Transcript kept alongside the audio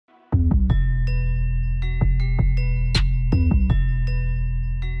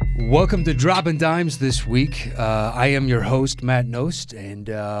Welcome to Dropping Dimes this week. I am your host, Matt Nost, and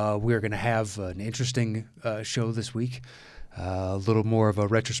we're going to have an interesting show this week. A little more of a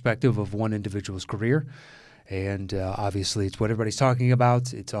retrospective of one individual's career. And obviously, it's what everybody's talking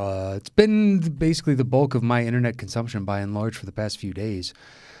about. It's been basically the bulk of my internet consumption by and large for the past few days.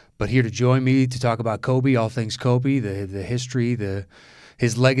 But here to join me to talk about Kobe, all things Kobe, the history,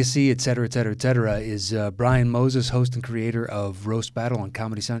 his legacy, et cetera, is Brian Moses, host and creator of Roast Battle on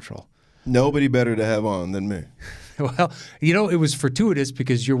Comedy Central. Nobody better to have on than me. Well, you know, it was fortuitous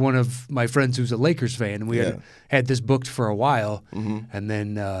because you're one of my friends who's a Lakers fan, and we had this booked for a while, and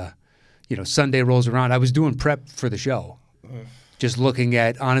then, Sunday rolls around. I was doing prep for the show, just looking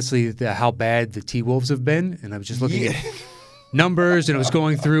at, honestly, how bad the T-Wolves have been, and I was just looking at numbers, and it was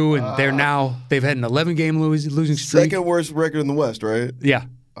going through, and they've had an 11-game losing streak. Second worst record in the West, right? Yeah.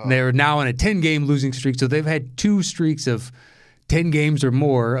 They're now on a 10-game losing streak, so they've had 2 streaks of 10 games or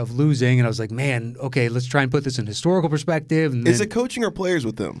more of losing, and I was like, man, okay, let's try and put this in historical perspective. And is it coaching or players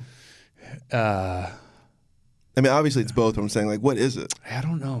with them? I mean, obviously it's both. But I'm saying, like, what is it? I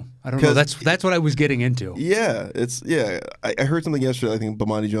don't know. That's what I was getting into. Yeah, I heard something yesterday. I think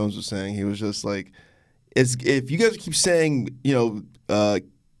Bomani Jones was saying, he was just like, if you guys keep saying,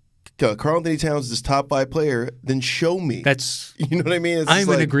 Karl Anthony Towns is this top 5 player, then show me. That's, you know what I mean? I'm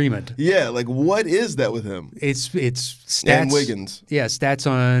in agreement. Yeah, like, what is that with him? It's stats. And Wiggins. Yeah,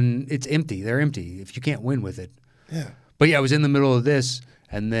 stats on, it's empty. They're empty if you can't win with it. Yeah. But yeah, I was in the middle of this,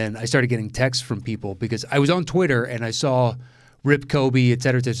 and then I started getting texts from people because I was on Twitter and I saw Rip Kobe, et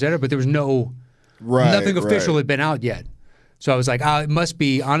cetera, but there was nothing official had been out yet. So I was like, it must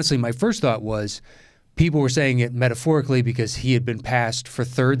be, honestly, my first thought was, people were saying it metaphorically because he had been passed for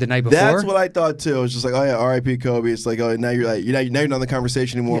third the night before. That's what I thought too. It was just like, oh yeah, R.I.P. Kobe. It's like, oh, now you're not in the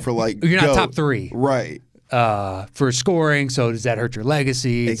conversation anymore for like you're not top 3, right? For scoring. So does that hurt your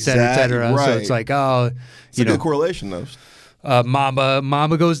legacy, et cetera? Right. So it's like, it's a good correlation though.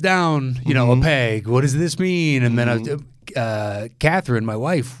 Mamba goes down, a peg. What does this mean? And then Catherine, my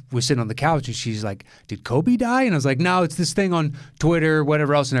wife, was sitting on the couch and she's like, did Kobe die? And I was like, no, it's this thing on Twitter,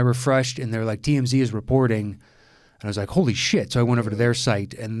 whatever else. And I refreshed and they're like, TMZ is reporting. And I was like, holy shit. So I went over to their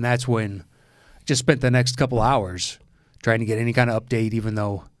site and that's when I just spent the next couple hours trying to get any kind of update, even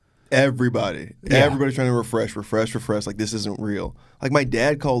though everybody's trying to refresh. Like, this isn't real. Like, my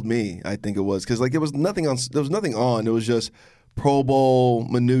dad called me, I think it was, because like there was nothing on. It was just Pro Bowl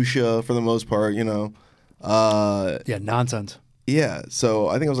minutia for the most part, nonsense. Yeah, so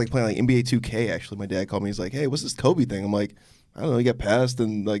I think I was like playing like NBA 2K. Actually, my dad called me. He's like, "Hey, what's this Kobe thing?" I'm like, "I don't know." He got passed,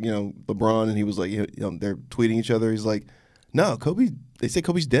 and like LeBron, and he was like, they're tweeting each other. He's like, "No, Kobe. They say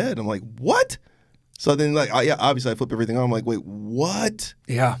Kobe's dead." I'm like, "What?" So then obviously I flip everything on. I'm like, "Wait, what?"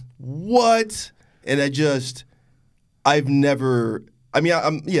 Yeah, what? And I've never. I mean,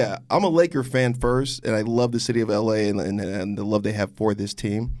 I'm a Laker fan first, and I love the city of LA and the love they have for this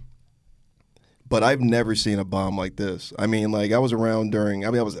team. But I've never seen a bomb like this. I mean, like, I was around I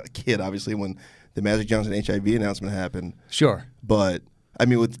was a kid, obviously, when the Magic Johnson HIV announcement happened. Sure. But, I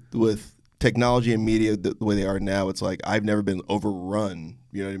mean, with technology and media the way they are now, it's like I've never been overrun,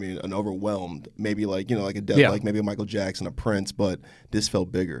 you know what I mean, and overwhelmed. Maybe like, like a death, like maybe a Michael Jackson, a Prince, but this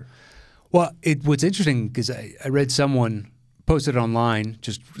felt bigger. Well, what's interesting, because I read someone posted online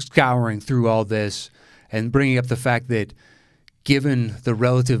just scouring through all this and bringing up the fact that given the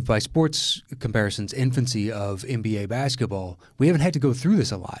relative, by sports comparisons, infancy of NBA basketball, we haven't had to go through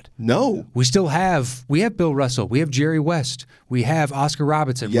this a lot. No. We have Bill Russell, we have Jerry West, we have Oscar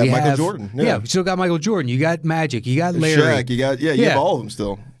Robertson. We have Michael Jordan. Yeah, we still got Michael Jordan. You got Magic, you got Larry. Shaq, you have all of them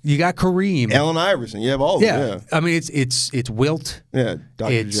still. You got Kareem. Allen Iverson, you have all of them. Yeah. I mean, it's Wilt. Yeah,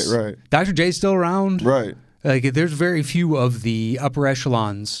 Dr. J, right. Dr. J's still around. Right. Like, there's very few of the upper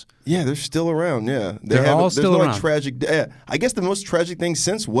echelons. Yeah, they're still around. Yeah, they're all still around. Like tragic. I guess the most tragic thing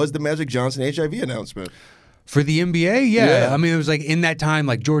since was the Magic Johnson HIV announcement for the NBA. Yeah, I mean, it was like in that time,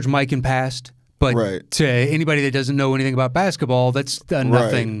 like George Mikan passed, but to anybody that doesn't know anything about basketball, that's a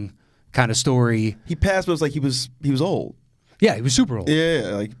nothing kind of story. He passed, but it was like he was old. Yeah, he was super old.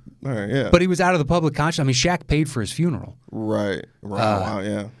 Yeah, like all right, yeah. But he was out of the public consciousness. I mean, Shaq paid for his funeral. Right. Wow.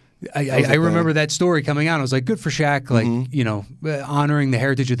 Yeah. I remember that story coming out. I was like, good for Shaq, like, honoring the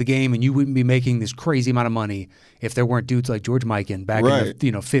heritage of the game, and you wouldn't be making this crazy amount of money if there weren't dudes like George Mikan back in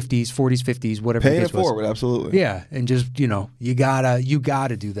the 50s, 40s, 50s, whatever Paying the case it forward, absolutely. Yeah, and just, you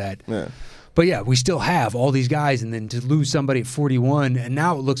gotta do that. Yeah. But yeah, we still have all these guys, and then to lose somebody at 41, and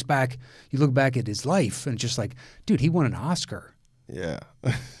now you look back at his life, and just like, dude, he won an Oscar. Yeah.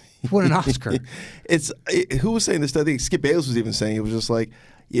 He won an Oscar. Who was saying this? I think Skip Bayless was even saying, it was just like,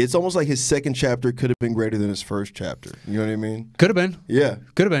 it's almost like his second chapter could have been greater than his first chapter. You know what I mean? Could have been. Yeah.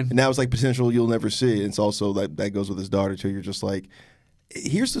 Could have been. And now it's like potential you'll never see. It's also that goes with his daughter too. You're just like,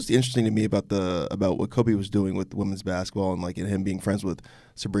 here's what's interesting to me about what Kobe was doing with women's basketball and him being friends with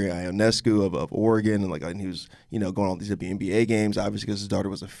Sabrina Ionescu of Oregon and he was going to all these WNBA games obviously because his daughter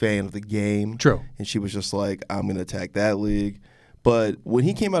was a fan of the game. True. And she was just like, I'm going to attack that league. But when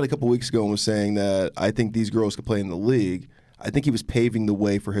he came out a couple weeks ago and was saying that I think these girls could play in the league, I think he was paving the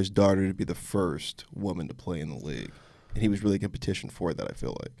way for his daughter to be the first woman to play in the league, and he was really going to petition for that. I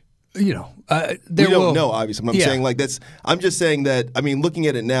feel like. We don't know, obviously. I'm saying that's. I'm just saying that. I mean, looking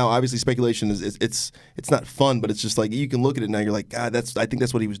at it now, obviously, speculation is it's not fun, but it's just like you can look at it now. You're like, God, I think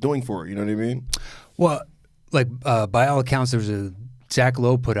that's what he was doing for her. You know what I mean? Well, by all accounts, there was a Zach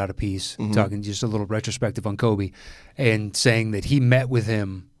Lowe put out a piece talking just a little retrospective on Kobe, and saying that he met with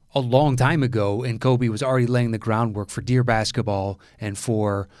him a long time ago, and Kobe was already laying the groundwork for Deer basketball and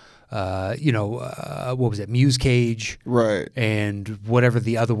for. What was it, Muse Cage, right? And whatever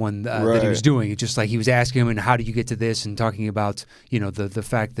the other one that he was doing. It's just like he was asking him, and how do you get to this, and talking about the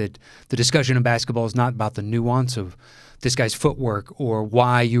fact that the discussion in basketball is not about the nuance of this guy's footwork or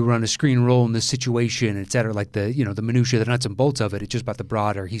why you run a screen roll in this situation, et cetera, like the minutia, the nuts and bolts of it. It's just about the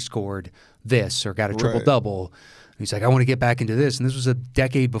broader. He scored this or got a triple double. He's like, I want to get back into this, and this was a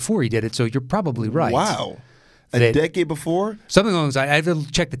decade before he did it. So you're probably right. Wow. A decade before? Something along those lines. I have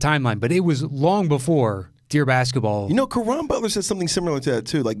to check the timeline, but it was long before Deer basketball. Karan Butler said something similar to that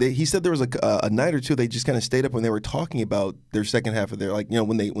too. He said there was a night or two they just kind of stayed up when they were talking about their second half of their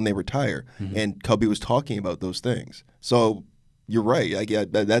when they retire, and Kobe was talking about those things. So you're right.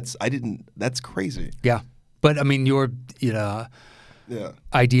 That's crazy. Yeah, but I mean your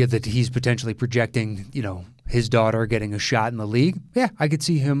idea that he's potentially projecting his daughter getting a shot in the league, I could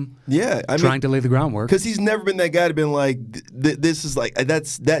see him trying to lay the groundwork. Because he's never been that guy to been like, this is like,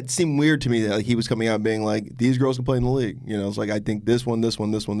 that seemed weird to me that he was coming out being like, these girls can play in the league. It's like, I think this one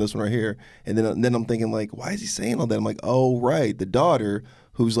right here. And then I'm thinking like, why is he saying all that? I'm like, oh, right, the daughter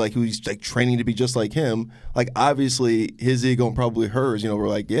who's training to be just like him. Like, obviously, his ego and probably hers, we're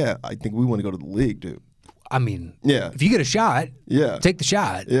like, yeah, I think we want to go to the league, dude. I mean, if you get a shot, take the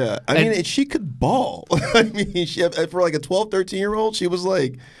shot. Yeah. I mean, she could ball. I mean, for like a 12, 13-year-old, she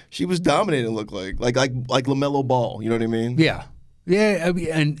was dominating, it looked like LaMelo Ball. You know what I mean? Yeah. Yeah. I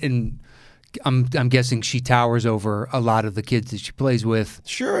mean, and I'm guessing she towers over a lot of the kids that she plays with.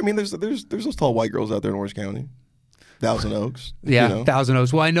 Sure. I mean, there's those tall white girls out there in Orange County. Thousand Oaks. Yeah, Thousand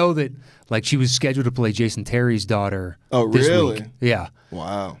Oaks. Well, I know that she was scheduled to play Jason Terry's daughter. Oh, this really? Week. Yeah.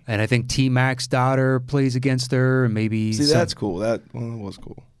 Wow. And I think T-Mac's daughter plays against her, and maybe. See, that's cool. That was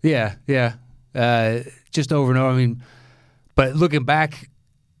cool. Yeah, yeah. Just over and over. I mean, but looking back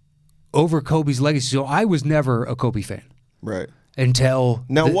over Kobe's legacy, so I was never a Kobe fan. Right. Until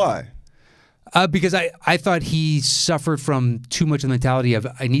why? Because I thought he suffered from too much of the mentality of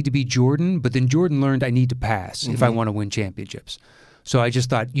I need to be Jordan, but then Jordan learned I need to pass if I want to win championships. So I just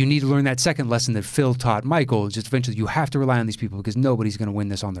thought you need to learn that second lesson that Phil taught Michael. Just eventually you have to rely on these people because nobody's going to win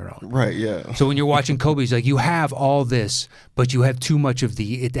this on their own. Right, yeah. So when you're watching Kobe, he's like, you have all this, but you have too much of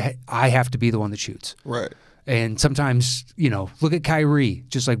I have to be the one that shoots. Right. And sometimes, look at Kyrie,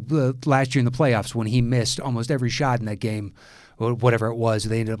 just like last year in the playoffs when he missed almost every shot in that game. Or whatever it was,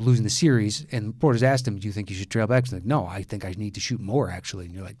 they ended up losing the series. And reporters asked him, "Do you think you should trail back?" He's like, "No, I think I need to shoot more, actually."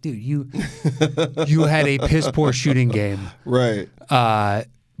 And you're like, "Dude, you had a piss poor shooting game, right?"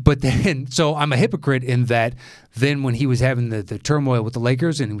 But then, so I'm a hypocrite in that. Then when he was having the turmoil with the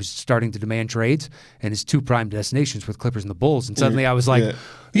Lakers and he was starting to demand trades, and his two prime destinations were the Clippers and the Bulls, and suddenly I was like,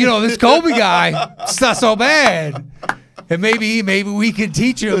 this Kobe guy, it's not so bad. And maybe we could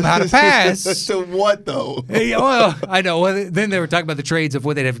teach him how to pass. So what, though? Well, I know. Well, then they were talking about the trades of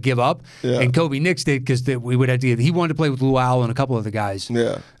what they'd have to give up. Yeah. And Kobe nixed it because we would have to. He wanted to play with Lou Al and a couple of the guys.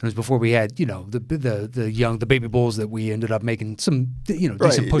 Yeah. And it was before we had, the baby Bulls that we ended up making some,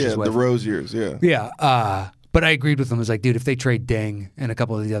 decent pushes with. The Rose years, yeah. Yeah. But I agreed with them. I was like, dude, if they trade Deng and a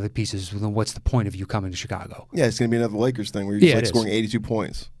couple of the other pieces, then what's the point of you coming to Chicago? Yeah, it's going to be another Lakers thing where you're just scoring 82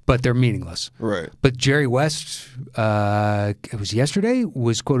 points. But they're meaningless. Right. But Jerry West, it was yesterday,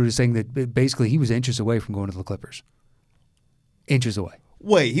 was quoted as saying that basically he was inches away from going to the Clippers. Inches away.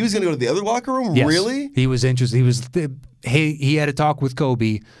 Wait, he was going to go to the other locker room? Yes. Really? He was interested. He had a talk with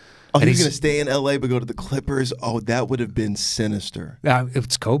Kobe. Oh, he's going to stay in L.A. but go to the Clippers? Oh, that would have been sinister.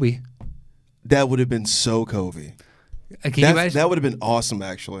 It's Kobe. That would have been so Kobe. Can you imagine? That would have been awesome,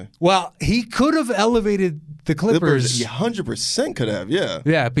 actually. Well, he could have elevated the Clippers. 100% could have, yeah.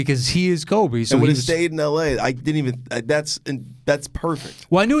 Yeah, because he is Kobe. So and would he have stayed in L.A. I didn't even. That's perfect.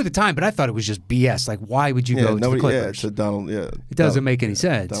 Well, I knew at the time, but I thought it was just BS. Like, why would you go to the Clippers? Yeah, Donald. Yeah, it doesn't make any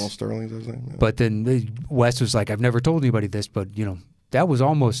sense. Donald Sterling's his name. Yeah. But then West was like, "I've never told anybody this, but that was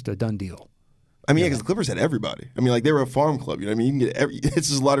almost a done deal." I mean, because the Clippers had everybody. I mean, like they were a farm club. You know what I mean? You can get it's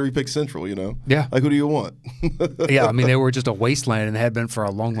just lottery pick central. Yeah. Like who do you want? Yeah, I mean they were just a wasteland and had been for a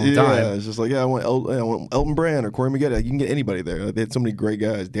long time. Yeah, it's just like I want Elton Brand or Corey Maggette. Like, you can get anybody there. Like, they had so many great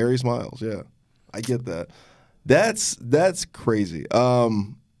guys. Darius Miles. Yeah, I get that. That's crazy.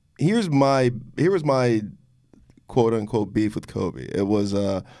 Here was my quote unquote beef with Kobe. It was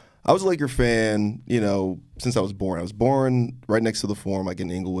I was a Laker fan. Since I was born. I was born right next to the Forum, like in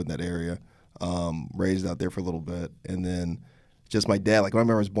Inglewood, in that area. Raised out there for a little bit, and then just my dad. Like when I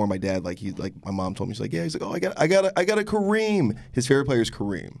remember I was born, my dad, like my mom told me, she's like, yeah, he's like, oh, I got a Kareem. His favorite player is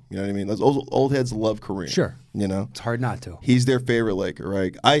Kareem. You know what I mean? Those old heads love Kareem. Sure. It's hard not to. He's their favorite Laker,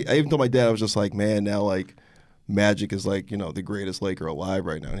 right? I even told my dad, I was just like, man, now like Magic is like the greatest Laker alive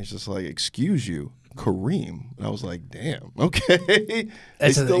right now, and he's just like, excuse you, Kareem. And I was like, damn, okay.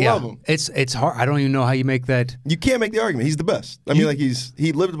 They still love him. It's hard. I don't even know how you make that. You can't make the argument. He's the best. I mean, like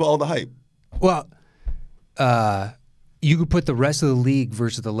he lived up all the hype. Well, you could put the rest of the league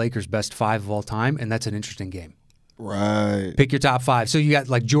versus the Lakers' best five of all time, and that's an interesting game. Right. Pick your top five. So you got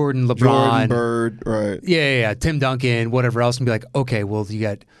like Jordan, LeBron, Bird, right? Yeah. Tim Duncan, whatever else, and be like, okay, well you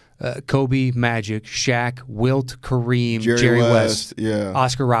got Kobe, Magic, Shaq, Wilt, Kareem, Jerry West, yeah,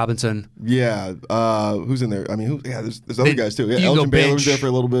 Oscar Robinson, yeah. Who's in there? I mean, there's other guys too. Yeah, Elgin Baylor was there for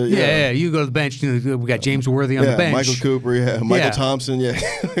a little bit. Yeah, you go to the bench. We got James Worthy on the bench. Michael Cooper, Michael Thompson. Yeah,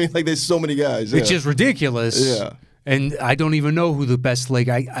 I mean, like there's so many guys. It's just ridiculous. Yeah, and I don't even know who the best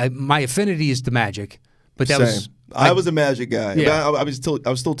my affinity is to Magic, but that was. I was a Magic guy. Yeah. I was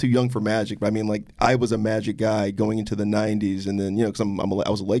still too young for Magic, but I mean, like I was a Magic guy going into the '90s, and then because I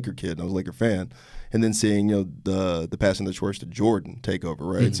was a Laker kid, and I was a Laker fan, and then seeing the passing the torch to Jordan take over,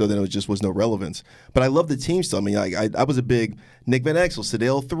 right? Mm-hmm. So then it was no relevance. But I love the team still. I mean, I was a big Nick Van Exel,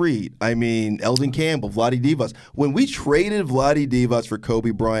 Sedale Threatt. I mean, Eldon Campbell, Vlade Divac. When we traded Vlade Divac for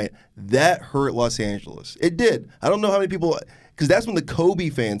Kobe Bryant, that hurt Los Angeles. It did. I don't know how many people, because that's when the Kobe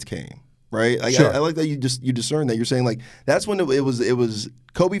fans came. Right, sure. I like that you discern that. You're saying like that's when it was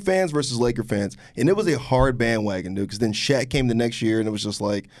Kobe fans versus Laker fans, and it was a hard bandwagon, dude. Because then Shaq came the next year, and it was just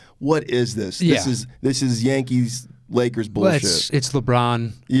like, what is this? Yeah. This is Yankees Lakers bullshit. Well, it's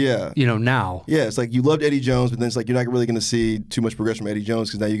LeBron. Yeah, now. Yeah, it's like you loved Eddie Jones, but then it's like you're not really going to see too much progression from Eddie Jones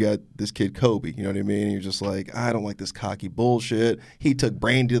because now you got this kid Kobe. You know what I mean? And you're just like, I don't like this cocky bullshit. He took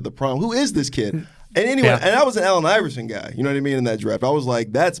Brandy to the prom. Who is this kid? And anyway, and I was an Allen Iverson guy, you know what I mean, in that draft. I was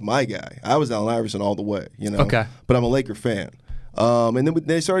like, that's my guy. I was Allen Iverson all the way, Okay. But I'm a Laker fan. And then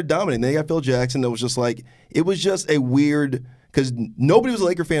they started dominating. They got Phil Jackson. It was just a weird, because nobody was a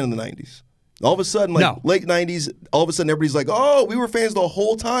Laker fan in the 90s. All of a sudden, late 90s, all of a sudden everybody's like, oh, we were fans the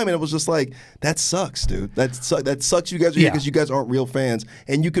whole time. And it was just like, that sucks, dude. That sucks you guys are here because you guys aren't real fans.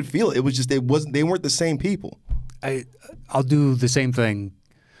 And you could feel it. It was just, they weren't the same people. I'll do the same thing.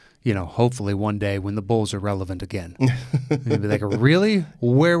 Hopefully one day when the Bulls are relevant again. You'd be like, really?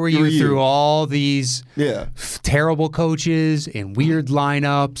 Where were you through all these terrible coaches and weird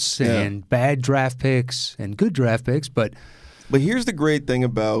lineups and bad draft picks and good draft picks? But here's the great thing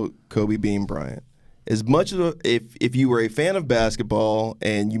about Kobe Bean Bryant. As much as if you were a fan of basketball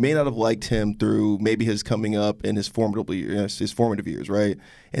and you may not have liked him through maybe his coming up in his formative years, right?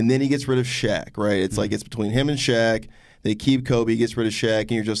 And then he gets rid of Shaq, right? It's like it's between him and Shaq. They keep Kobe, gets rid of Shaq,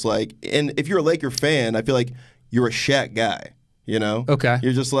 and you're just like, and if you're a Laker fan, I feel like you're a Shaq guy, Okay.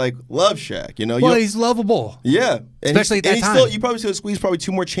 You're just like, love Shaq, Well, he's lovable. Yeah. And especially at that time. You probably still squeezed probably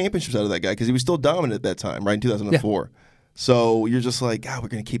 2 more championships out of that guy because he was still dominant at that time, right, in 2004. Yeah. So you're just like, we're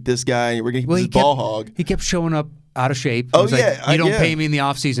going to keep this guy, we're going to keep this ball hog. He kept showing up out of shape. Oh, like, you don't pay me in the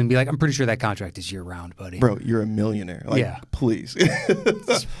offseason. Be like, I'm pretty sure that contract is year-round, buddy. Bro, you're a millionaire. Like, please.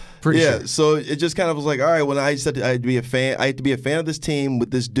 Pretty sure. So it just kind of was like, all right, when I said I had to be a fan of this team with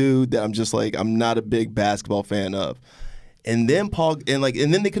this dude that I'm just like, I'm not a big basketball fan of. And then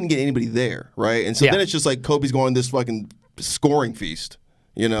and then they couldn't get anybody there, right? And so then it's just like Kobe's going on this fucking scoring feast,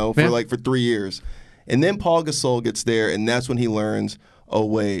 for 3 years. And then Paul Gasol gets there, and that's when he learns, oh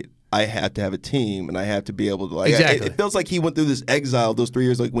wait, I have to have a team, and I have to be able to exactly. It feels like he went through this exile those 3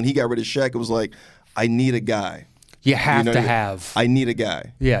 years. Like when he got rid of Shaq, it was like, I need a guy. You have to have. I need a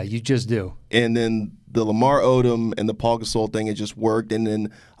guy. Yeah, you just do. And then the Lamar Odom and the Paul Gasol thing, it just worked. And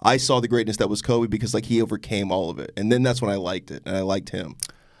then I saw the greatness that was Kobe because he overcame all of it. And then that's when I liked it, and I liked him.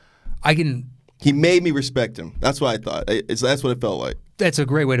 I can He made me respect him. That's what I thought. That's what it felt like. That's a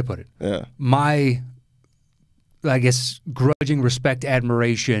great way to put it. Yeah. My, I guess, grudging respect,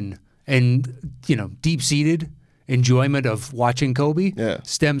 admiration, and, deep-seated enjoyment of watching Kobe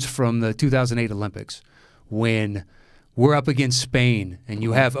stems from the 2008 Olympics when we're up against Spain and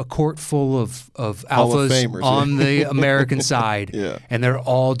you have a court full of alphas on the American side, and they're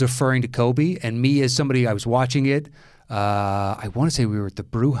all deferring to Kobe. And me, as somebody, I was watching it. I want to say we were at the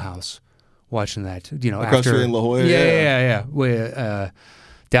Brew House watching that. Across after in La Jolla. Yeah.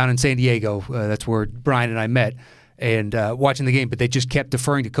 Down in San Diego, that's where Brian and I met. And watching the game, but they just kept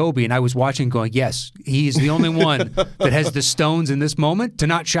deferring to Kobe, and I was watching going, yes, he's the only one that has the stones in this moment to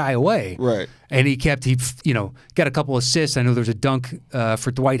not shy away. Right. And he got a couple assists. I know there was a dunk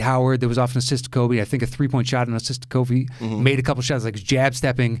for Dwight Howard. There was often an assist to Kobe. I think a three-point shot and an assist to Kobe. Made a couple shots, like jab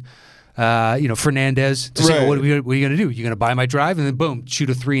stepping, Fernandez to say, what are you going to do? You're going to buy my drive? And then boom,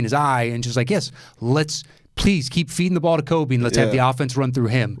 shoot a three in his eye, and just like, yes, please keep feeding the ball to Kobe and let's have the offense run through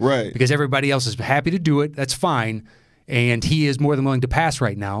him. Right. Because everybody else is happy to do it. That's fine. And he is more than willing to pass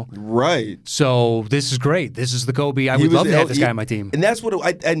right now. Right. So this is great. This is the Kobe. I would love to have this guy on my team. And that's what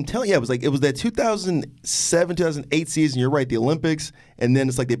I'm telling you. It was that 2007, 2008 season. You're right. The Olympics, and then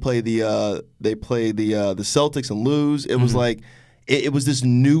it's like they play the Celtics and lose. It was like it was this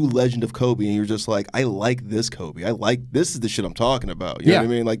new legend of Kobe, and you're just like, I like this Kobe. This is the shit I'm talking about. You know what I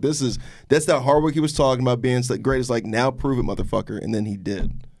mean? Like that's that hard work he was talking about being the greatest. Like, now prove it, motherfucker. And then he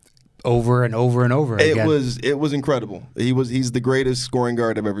did. Over and over and over again. It was incredible. He's the greatest scoring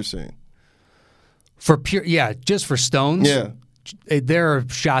guard I've ever seen. Just for stones. Yeah. There are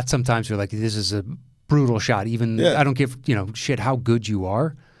shots sometimes you're like, this is a brutal shot. Even I don't give shit how good you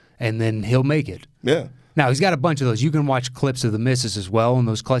are, and then he'll make it. Yeah. Now, he's got a bunch of those. You can watch clips of the misses as well and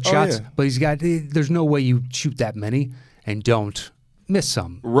those clutch shots, but there's no way you shoot that many and don't miss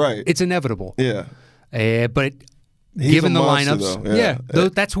some. Right. It's inevitable. Yeah. But he's given the monster,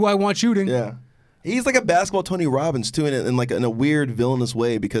 lineups, that's who I want shooting. Yeah. He's like a basketball Tony Robbins, too, in a weird, villainous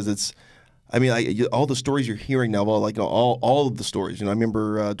way, because it's, all the stories you're hearing now, all of the stories. I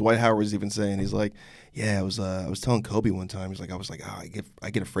remember Dwight Howard was even saying, he's like, I was telling Kobe one time, he's like, I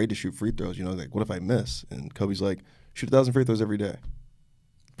get afraid to shoot free throws. Like, what if I miss? And Kobe's like, shoot 1,000 free throws every day.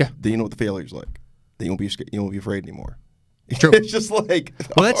 Yeah. Then you know what the failure's like. Then you won't be afraid anymore. True. It's just like,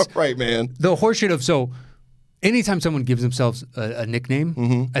 that's right, man. The horseshit of anytime someone gives themselves a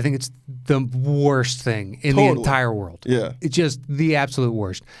nickname, I think it's the worst thing in the entire world. Yeah. It's just the absolute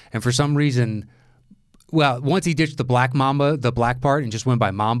worst. And for some reason, once he ditched the black Mamba, the black part, and just went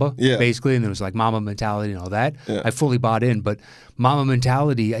by Mamba, basically, and there was like Mamba mentality and all that, I fully bought in. But Mamba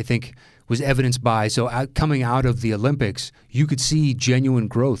mentality, I think, was evidenced by, coming out of the Olympics, you could see genuine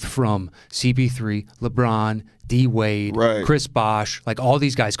growth from CP3, LeBron, D. Wade, Chris Bosh, like all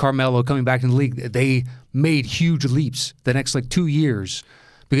these guys, Carmelo coming back in the league. They made huge leaps the next 2 years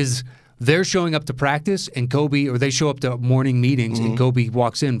because they're showing up to practice and Kobe, or they show up to morning meetings and Kobe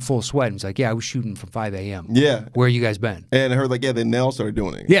walks in full sweat and he's like, I was shooting from 5 a.m. Yeah. Where you guys been? And I heard they all started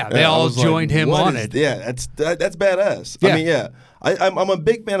doing it. Yeah, they all joined him on it. Yeah, that's badass. Yeah. I'm a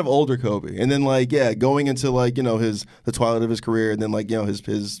big fan of older Kobe, and then going into the twilight of his career, and then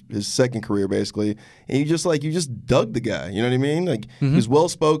his second career basically, and you just dug the guy. You know what I mean? He was well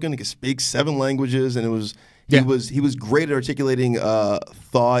spoken. He could speak 7 languages, and he was great at articulating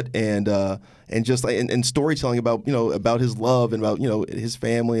thought and just and storytelling about his love and about his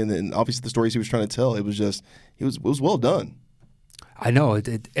family, and then obviously the stories he was trying to tell. It was well done. I know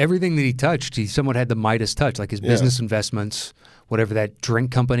everything that he touched, he somewhat had the Midas touch, like his business investments. Whatever that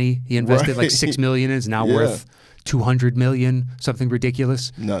drink company he invested, $6 million, is now worth $200 million, something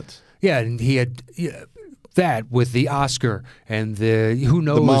ridiculous. Nuts. Yeah, and he had that with the Oscar and the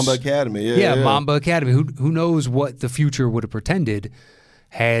The Mamba Academy. Mamba Academy. Who knows what the future would have portended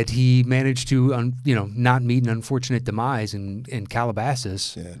had he managed to not meet an unfortunate demise in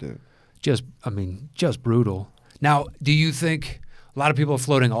Calabasas. Yeah, dude. Just brutal. Now, do you think a lot of people are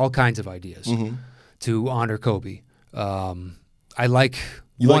floating all kinds of ideas to honor Kobe? I like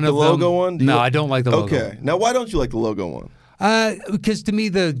one of them. You like the logo one? No, I don't like the logo. Okay. Now, why don't you like the logo one? Because to me,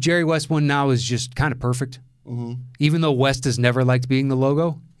 the Jerry West one now is just kind of perfect. Even though West has never liked being the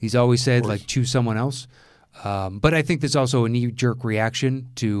logo, he's always said, choose someone else. But I think there's also a knee-jerk reaction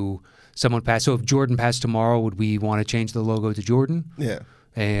to someone pass. So if Jordan passed tomorrow, would we want to change the logo to Jordan? Yeah.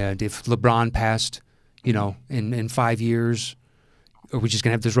 And if LeBron passed, in 5 years, are we just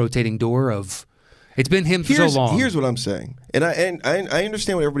going to have this rotating door of... It's been him for so long. Here's what I'm saying, and I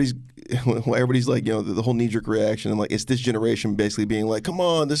understand what everybody's like. The whole knee-jerk reaction, and it's this generation basically being like, "Come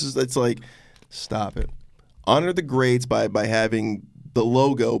on, it's like, stop it." Honor the greats by having the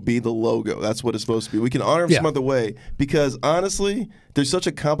logo be the logo. That's what it's supposed to be. We can honor him some other way because honestly, there's such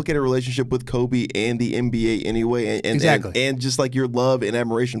a complicated relationship with Kobe and the NBA anyway, and just like your love and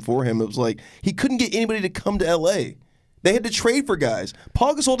admiration for him. It was like he couldn't get anybody to come to LA. They had to trade for guys.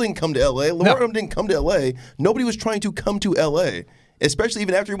 Paul Gasol didn't come to LA. LeBron didn't come to LA. Nobody was trying to come to LA. Especially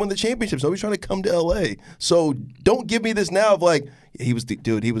even after he won the championships. Nobody's trying to come to L.A. So don't give me this now of like, he was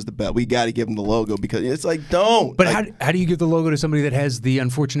the best. We got to give him the logo because it's like, don't. But like, how do you give the logo to somebody that has the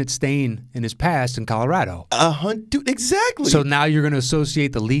unfortunate stain in his past in Colorado? Dude, exactly. So now you're going to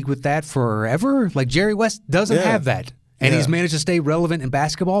associate the league with that forever? Like Jerry West doesn't have that. And he's managed to stay relevant in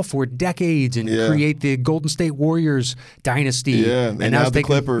basketball for decades and create the Golden State Warriors dynasty. Yeah, and now the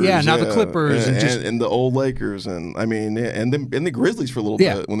Clippers. Yeah, now the Clippers. And the old Lakers. And I mean, and the Grizzlies for a little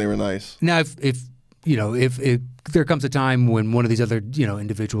bit when they were nice. Now, if there comes a time when one of these other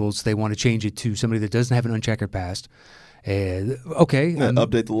individuals, they want to change it to somebody that doesn't have an uncheckered past,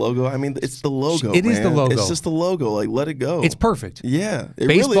 update the logo. I mean, it's the logo. It is the logo. It's just the logo. Like, let it go. It's perfect. Yeah,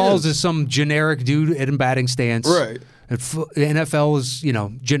 Baseball's really is some generic dude at a batting stance. Right. And NFL is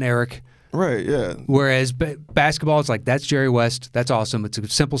generic. Right. Yeah. Whereas basketball, it's like that's Jerry West. That's awesome. It's a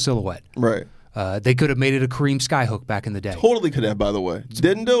simple silhouette. Right. They could have made it a Kareem skyhook back in the day. Totally could have, by the way.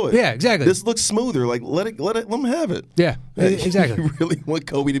 Didn't do it. Yeah, exactly. This looks smoother. Like let them have it. Yeah, exactly. You really want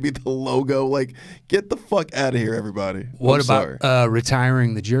Kobe to be the logo? Like, get the fuck out of here, everybody. What about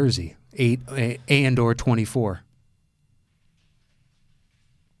retiring the jersey 8 and/or 24?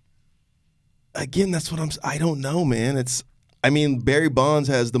 Again, that's what I don't know, man. Barry Bonds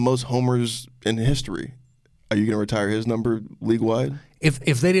has the most homers in history. Are you going to retire his number league-wide? If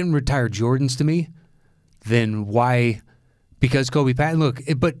they didn't retire Jordan's to me, then why? Because Kobe Patton, look,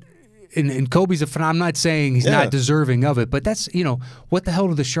 and Kobe's a phenomenon. I'm not saying he's not deserving of it, but that's, what the hell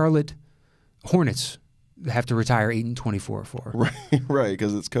do the Charlotte Hornets have to retire 8 and 24 for? Right,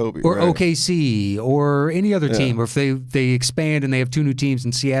 because it's Kobe. Or OKC or any other team, or if they expand and they have 2 new teams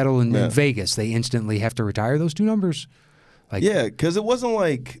in Seattle and Vegas, they instantly have to retire those 2 numbers. Because it wasn't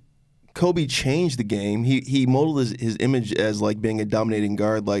like Kobe changed the game. He molded his image as like being a dominating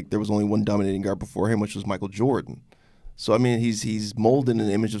guard. Like there was only one dominating guard before him, which was Michael Jordan. So I mean, he's molding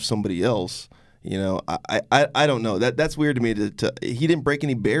an image of somebody else. I don't know. That's weird to me. He didn't break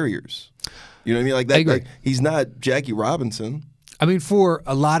any barriers. You know what I mean? Like that. I agree. Like, he's not Jackie Robinson. I mean, for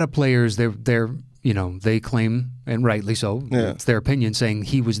a lot of players, they claim, and rightly so, it's their opinion, saying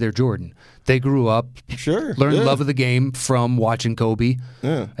he was their Jordan. They grew up, learned love of the game from watching Kobe,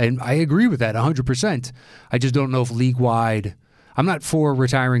 and I agree with that 100%. I just don't know if league-wide, I'm not for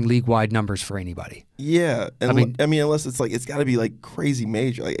retiring league-wide numbers for anybody. Yeah, and I mean, unless it's like, it's got to be like crazy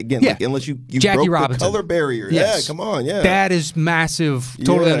major. Like again, like, unless you Jackie broke Robinson. the color barrier. Yes. Yeah, come on, That is massive.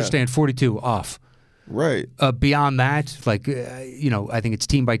 Totally understand, 42, off. Right. Beyond that, like, I think it's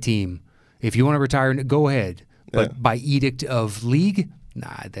team by team. If you want to retire, go ahead. But by edict of league,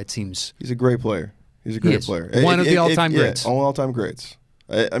 nah, that seems... He's a great player. He's a great player. One of the all-time greats. All-time greats.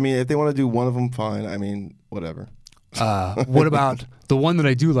 I mean, if they want to do one of them, fine. I mean, whatever. What about the one that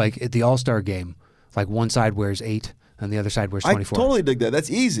I do like at the All-Star game? Like one side wears 8 and the other side wears 24. I totally dig that. That's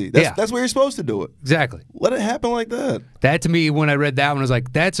easy. That's where you're supposed to do it. Exactly. Let it happen like that. That, to me, when I read that one, I was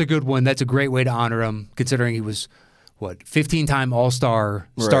like, that's a good one. That's a great way to honor him, considering he was, 15-time All-Star,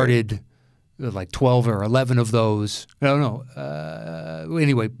 started... like 12 or 11 of those. I don't know.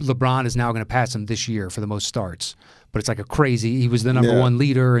 Anyway, LeBron is now going to pass him this year for the most starts. But it's like a crazy. He was the number 1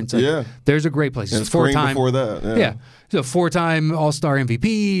 leader. And it's like, there's a great place. And it's 4-time before that. Yeah. He's a 4-time All-Star MVP.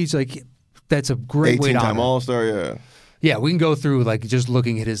 He's like, that's a great way to honor 18-time All-Star, Yeah, we can go through like just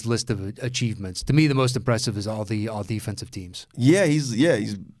looking at his list of achievements. To me, the most impressive is all defensive teams. Yeah, he's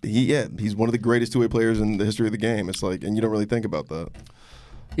one of the greatest 2-way players in the history of the game. It's like, and you don't really think about that.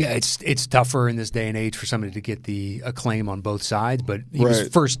 Yeah, it's tougher in this day and age for somebody to get the acclaim on both sides, but he was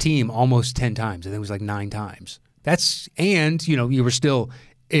first team almost 10 times. I think it was like 9 times. You were still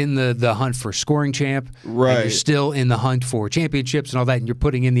in the hunt for scoring champ. Right. And you're still in the hunt for championships and all that, and you're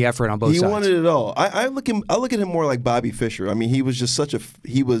putting in the effort on both sides. He wanted it all. I look at him more like Bobby Fischer. I mean, he was just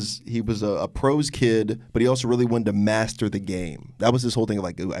he was a pros kid, but he also really wanted to master the game. That was his whole thing.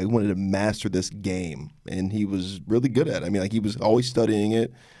 Like, I wanted to master this game, and he was really good at it. I mean, like, he was always studying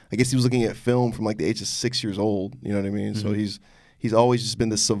it. I guess he was looking at film from like the age of 6 years old. You know what I mean? Mm-hmm. So he's always just been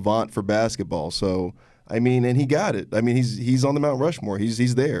the savant for basketball. So I mean, and he got it. I mean, he's on the Mount Rushmore.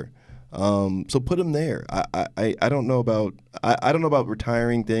 He's there. So put him there. I don't know about I don't know about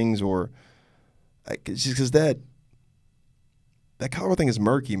retiring things or just because that Colorado thing is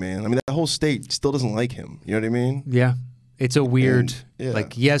murky, man. I mean, that whole state still doesn't like him. You know what I mean? Yeah, it's a weird.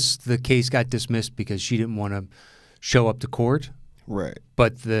 Like, yes, the case got dismissed because she didn't want to show up to court. Right.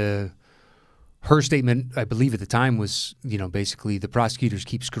 But her statement, I believe at the time, was, basically the prosecutors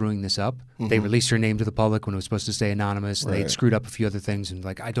keep screwing this up. They released her name to the public when it was supposed to stay anonymous. They had screwed up a few other things, and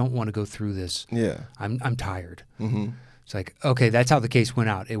I don't want to go through this. Yeah. I'm tired. It's like, okay, that's how the case went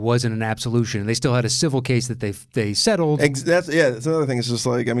out. It wasn't an absolution. They still had a civil case that they settled. That's another thing. It's just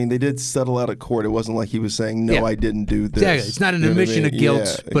they did settle out of court. It wasn't like he was saying, no, I didn't do this. Yeah, it's not an admission of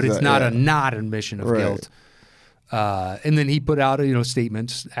guilt, but it's not a not admission of guilt. And then he put out,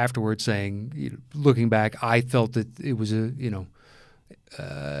 statements afterwards saying, looking back, I felt that it was an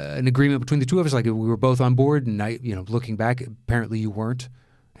agreement between the two of us. We were both on board, and looking back, apparently you weren't.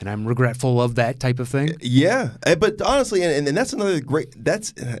 And I'm regretful of that type of thing. Yeah, but honestly, and that's another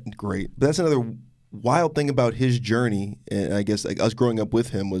that's another wild thing about his journey. And I guess us growing up with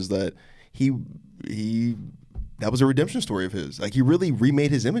him was that that was a redemption story of his. He really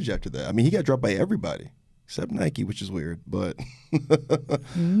remade his image after that. I mean, he got dropped by everybody except Nike, which is weird, but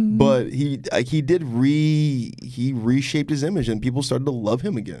but he reshaped his image, and people started to love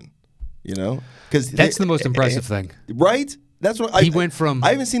him again. Because that's the most impressive thing, right? That's what he went from.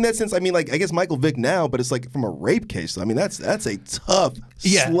 I haven't seen that since. I guess Michael Vick now, but it's from a rape case. That's a tough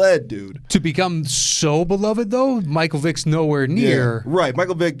sled, dude. To become so beloved, though, Michael Vick's nowhere near. Yeah, right,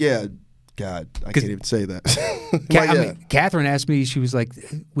 Michael Vick. Yeah, God, I can't even say that. Catherine asked me. She was like,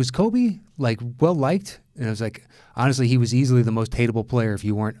 "Was Kobe well liked?" And I was like, honestly, he was easily the most hateable player if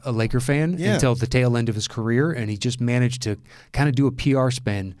you weren't a Laker fan until the tail end of his career, and he just managed to kind of do a PR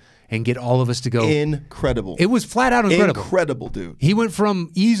spin and get all of us to go. Incredible. It was flat out incredible. Incredible, dude. He went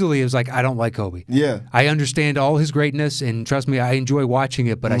from easily, it was like, I don't like Kobe. Yeah. I understand all his greatness, and trust me, I enjoy watching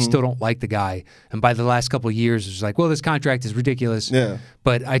it, but I still don't like the guy. And by the last couple of years, it was like, well, this contract is ridiculous. Yeah.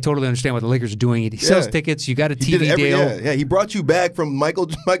 But I totally understand what the Lakers are doing. He sells tickets. You got a TV deal. Yeah, he brought you back from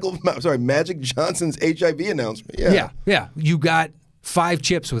Magic Johnson's HIV announcement. Yeah. You got 5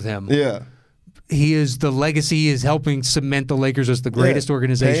 chips with him. Yeah. The legacy is helping cement the Lakers as the greatest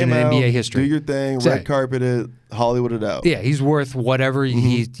organization in NBA history. Do your thing, red carpet it, Hollywood it out. Yeah, he's worth whatever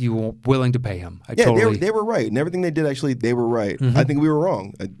you were willing to pay him. They were right. And everything they did, actually, they were right. I think we were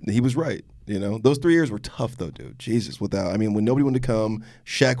wrong. He was right. Those 3 years were tough, though, dude. Jesus, when nobody wanted to come,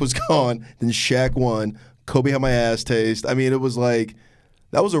 Shaq was gone, then Shaq won, Kobe had my ass taste. It was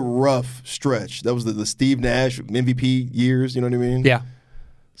that was a rough stretch. That was the Steve Nash MVP years, you know what I mean? Yeah.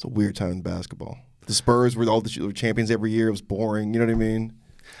 It's a weird time in basketball. The Spurs were all the champions every year. It was boring. You know what I mean?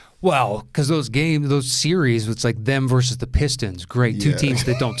 Well, because those series, it's like them versus the Pistons. Great. 2 teams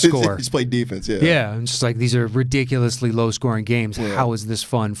that don't score. Just play defense, yeah. Yeah, and just these are ridiculously low-scoring games. Yeah. How is this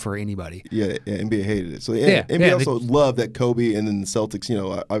fun for anybody? Yeah, NBA hated it. So NBA also loved that Kobe and then the Celtics,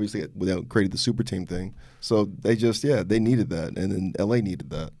 obviously created the super team thing. So they they needed that, and then LA needed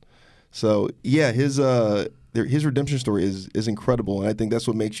that. So, yeah, his redemption story is incredible, and I think that's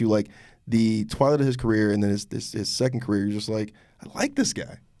what makes you the twilight of his career, and then his second career. You're just I like this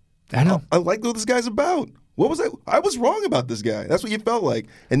guy. I know. I like what this guy's about. What was I was wrong about this guy. That's what you felt like.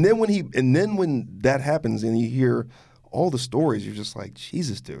 And then when that happens, and you hear all the stories, you're just like,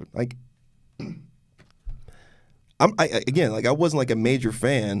 Jesus, dude. I wasn't a major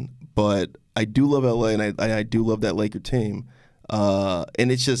fan, but I do love LA, and I do love that Laker team. And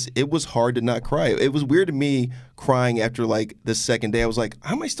it was hard to not cry. It was weird to me crying after the second day. I was like,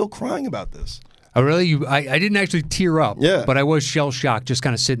 how am I still crying about this? Oh, really? I didn't actually tear up. Yeah. But I was shell-shocked, just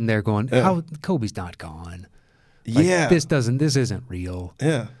kind of sitting there going, how Kobe's not gone. This isn't real.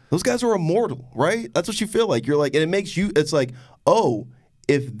 Yeah. Those guys are immortal, right? That's what you feel like. You're and it makes you, it's oh,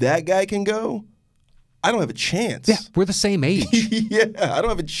 if that guy can go, I don't have a chance. Yeah, we're the same age. Yeah, I don't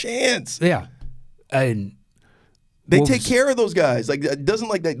have a chance. Yeah. And they take care of those guys. It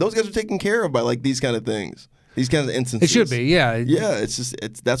doesn't that. Those guys are taken care of by these kind of things. These kinds of instances. It should be, yeah. Yeah,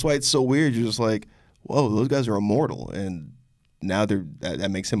 that's why it's so weird. You're just whoa, those guys are immortal, and now that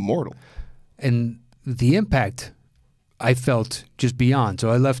makes him mortal. And the impact I felt just beyond. So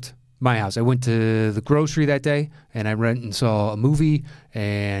I left my house. I went to the grocery that day, and I went and saw a movie,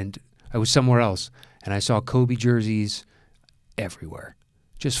 and I was somewhere else, and I saw Kobe jerseys everywhere,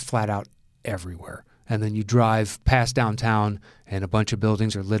 just flat out everywhere. And then you drive past downtown, and a bunch of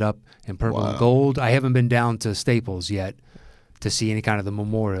buildings are lit up in purple and gold. I haven't been down to Staples yet to see any kind of the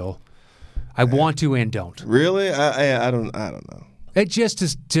memorial. I want to and don't. Really? I don't know. It just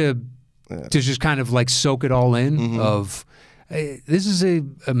is to just kind of soak it all in. Of this is a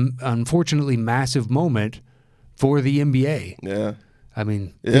unfortunately massive moment for the NBA. Yeah.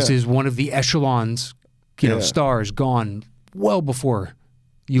 This is one of the echelons, stars gone well before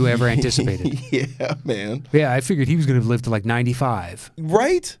you ever anticipated. Yeah, man. Yeah, I figured he was going to live to 95.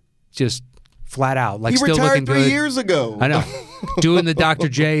 Right? Just flat out. Like he still retired looking 3 good. years ago. I know. Doing the Dr.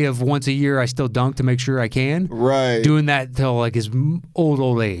 J of once a year, I still dunk to make sure I can. Right. Doing that till like his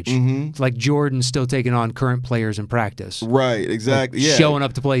old age. Mm-hmm. Like Jordan still taking on current players in practice. Right, exactly. Like yeah. showing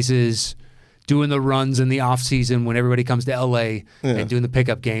up to places, doing the runs in the off season when everybody comes to LA and doing the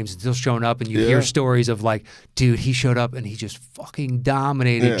pickup games, still showing up, and you hear stories of like, dude, he showed up and he just fucking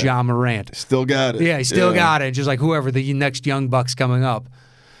dominated John Morant. Still got it. Yeah, he still got it. Just like whoever the next young bucks coming up.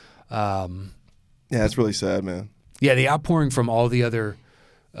 Yeah, it's really sad, man. Yeah, the outpouring from all the other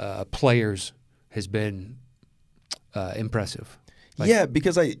players has been impressive. Like, yeah,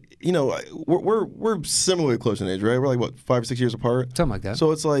 because we're similarly close in age, right? We're like what, 5 or 6 years apart, something like that.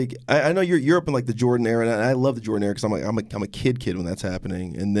 So it's like I know you're up in like the Jordan era, and I love the Jordan era because I'm a kid when that's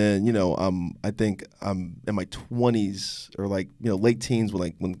happening, and then I think I'm in my 20s or like late teens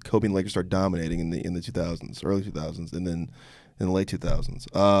when Kobe and the Lakers start dominating in the 2000s, early 2000s, and then in the late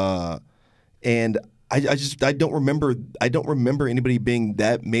 2000s, and I don't remember anybody being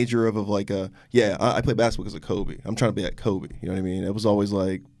that major of like I play basketball because of Kobe. I'm trying to be like Kobe. You know what I mean? It was always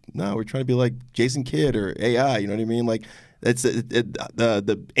like, no, we're trying to be like Jason Kidd or AI. You know what I mean? Like the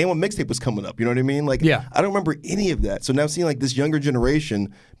A1 mixtape was coming up. You know what I mean? Like I don't remember any of that. So now seeing like this younger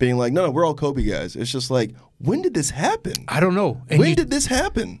generation being like, no, we're all Kobe guys. It's just like, when did this happen? I don't know. And when did this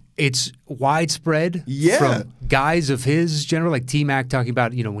happen? It's widespread from guys of his general, like T-Mac talking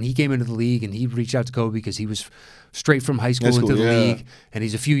about, when he came into the league and he reached out to Kobe because he was straight from high school into the league, and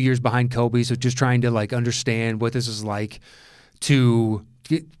he's a few years behind Kobe, so just trying to like understand what this is like to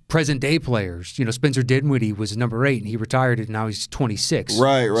present day players. Spencer Dinwiddie was number 8 and he retired and now he's 26.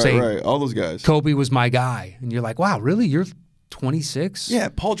 Right. All those guys. Kobe was my guy. And you're like, wow, really? You're 26? Yeah,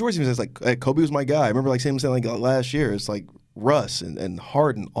 Paul George even says like, hey, Kobe was my guy. I remember like saying like last year, it's like Russ and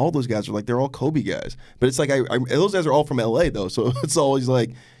Harden, all those guys are like, they're all Kobe guys. But it's like those guys are all from LA though, so it's always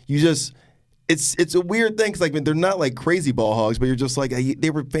like it's a weird thing because like they're not like crazy ball hogs, but you're just like they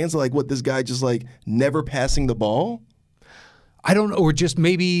were fans of like what this guy just like never passing the ball. I don't know, or just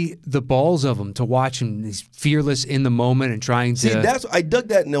maybe the balls of him to watch him. He's fearless in the moment and trying to. I dug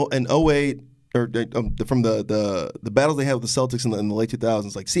that in 08 or from the battles they had with the Celtics in the late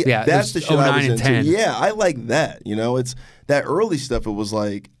 2000s. Like, that's the shit I was into. 10. Yeah, I like that. It's that early stuff. It was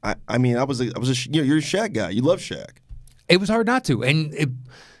like, I was you're a Shaq guy. You love Shaq. It was hard not to, and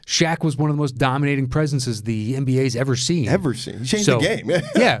Shaq was one of the most dominating presences the NBA's ever seen. He changed the game.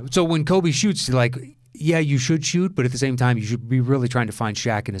 Yeah. So when Kobe shoots, you're like, yeah, you should shoot, but at the same time, you should be really trying to find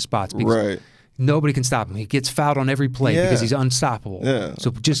Shaq in his spots because nobody can stop him. He gets fouled on every play because he's unstoppable. Yeah.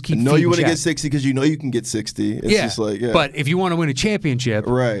 So just keep. You want to get 60 because you know you can get 60. It's just like, But if you want to win a championship,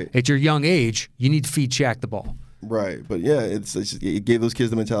 at your young age, you need to feed Shaq the ball. Right, but it gave those kids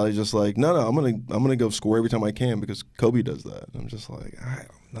the mentality just like, no, I'm gonna go score every time I can because Kobe does that. And I'm just like, I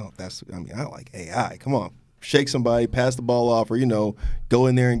don't know. I like AI. Come on, shake somebody, pass the ball off, or go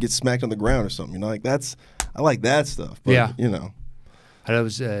in there and get smacked on the ground or something. I like that stuff. But, I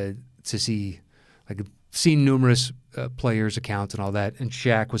was to see, like, seen numerous players' accounts and all that, and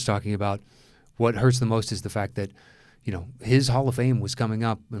Shaq was talking about what hurts the most is the fact that, his Hall of Fame was coming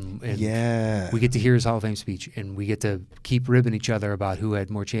up, and we get to hear his Hall of Fame speech, and we get to keep ribbing each other about who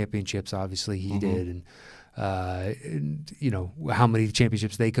had more championships. Obviously, he did, and how many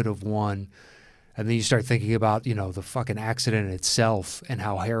championships they could have won. And then you start thinking about, the fucking accident itself and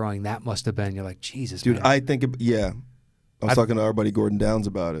how harrowing that must have been. You're like, Jesus, dude, man. I think, I was talking to our buddy Gordon Downs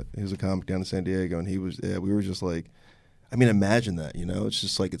about it. He was a comic down in San Diego, and he was, we were just like, imagine that, it's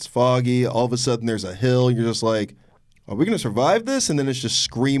just like it's foggy. All of a sudden there's a hill. You're just like, are we going to survive this? And then it's just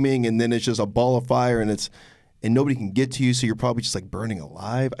screaming, and then it's just a ball of fire, and nobody can get to you, so you're probably just like burning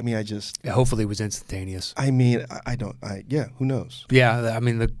alive. Hopefully it was instantaneous. I don't, who knows? Yeah,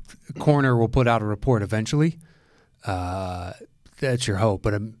 the coroner will put out a report eventually. That's your hope.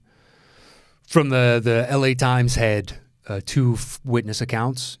 But from the LA Times had 2 witness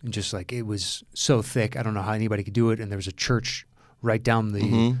accounts, and just like it was so thick, I don't know how anybody could do it. And there was a church right down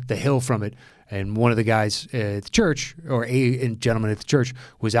the hill from it. And one of the guys at the church, or a gentleman at the church,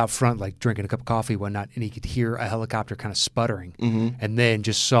 was out front, like drinking a cup of coffee, whatnot, and he could hear a helicopter kind of sputtering, and then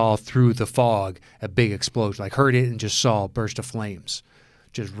just saw through the fog a big explosion. Like heard it and just saw a burst of flames,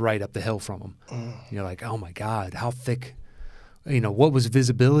 just right up the hill from him. And you're like, oh my God, how thick? What was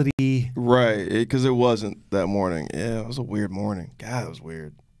visibility? Right, because it wasn't that morning. Yeah, it was a weird morning. God, it was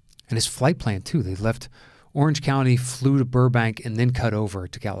weird. And his flight plan too. They left Orange County, flew to Burbank, and then cut over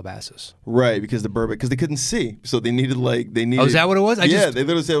to Calabasas. Right, because they couldn't see, so they needed. Oh, is that what it was? They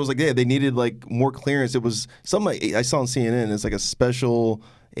literally said it was like they needed like more clearance. It was something like, I saw on CNN. It's like a special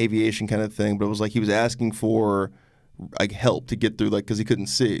aviation kind of thing, but it was like he was asking for like help to get through, like, because he couldn't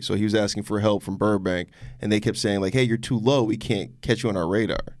see. So he was asking for help from Burbank, and they kept saying like, "Hey, you're too low. We can't catch you on our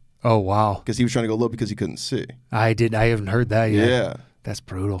radar." Oh wow! Because he was trying to go low because he couldn't see. I haven't heard that yet. Yeah, that's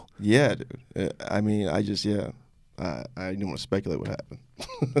brutal. Yeah, dude. I mean, I didn't want to speculate what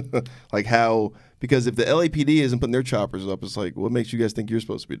happened. Like how, because if the LAPD isn't putting their choppers up, it's like, what makes you guys think you're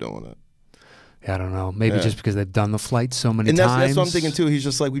supposed to be doing it? Yeah, I don't know. Maybe just because they've done the flight so many times. That's what I'm thinking too. He's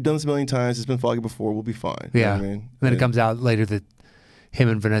just like, we've done this a million times. It's been foggy before. We'll be fine. Yeah. You know what I mean? Then it comes out later that him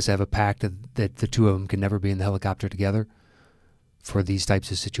and Vanessa have a pact that the two of them can never be in the helicopter together for these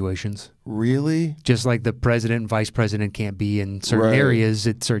types of situations. Really? Just like the president and vice president can't be in certain areas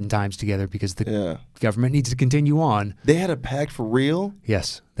at certain times together because the government needs to continue on. They had a pact for real?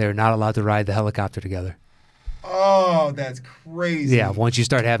 Yes. They're not allowed to ride the helicopter together. Oh, that's crazy. Yeah, once you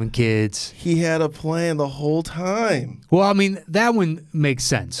start having kids. He had a plan the whole time. Well, I mean, that one makes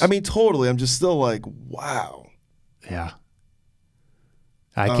sense. I mean, totally. I'm just still like, wow. Yeah.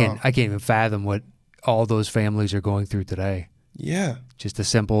 I can't even fathom what all those families are going through today. Yeah. Just a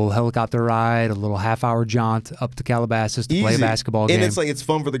simple helicopter ride, a little half-hour jaunt up to Calabasas to play a basketball game. And it's like, it's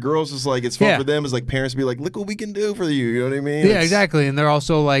fun for the girls. It's like, it's fun for them. It's like parents be like, look what we can do for you. You know what I mean? Yeah, exactly. And they're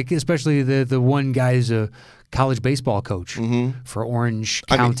also like, especially the one guy's a college baseball coach for Orange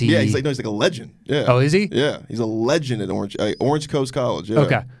County. Yeah, he's like a legend. Yeah. Oh, is he? Yeah, he's a legend at Orange Coast College. Yeah.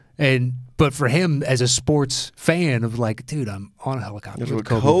 Okay. But for him as a sports fan of like, dude, I'm on a helicopter with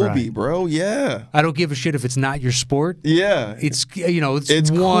Kobe, bro. Yeah. I don't give a shit if it's not your sport. Yeah. It's it's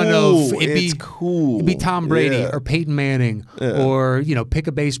one cool. of it's cool. It'd be Tom Brady or Peyton Manning or pick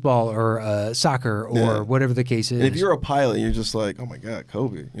a baseball or soccer or whatever the case is. And if you're a pilot, you're just like, oh my God,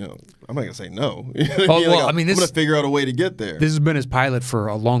 Kobe. I'm not gonna say no. I'm gonna figure out a way to get there. This has been his pilot for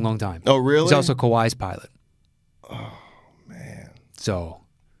a long, long time. Oh really? He's also Kawhi's pilot. Oh man. So.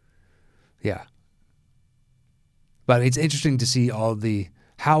 Yeah, but it's interesting to see all the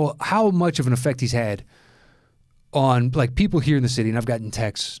how much of an effect he's had on like people here in the city. And I've gotten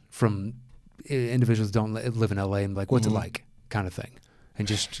texts from individuals that don't live in LA and like, what's it like, kind of thing. And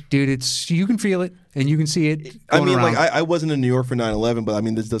just, dude, you can feel it and you can see it. I mean, around. like I wasn't in New York for 9/11, but I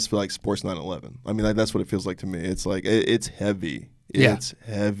mean, this does feel like sports 9/11. I mean, that's what it feels like to me. It's like it's heavy. It's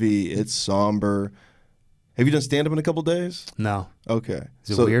heavy. It's somber. Have you done stand up in a couple days? No. Okay.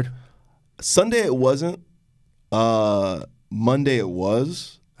 Is it weird? Sunday it wasn't. Monday it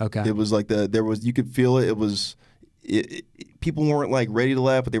was. Okay. It was like you could feel it. It was people weren't like ready to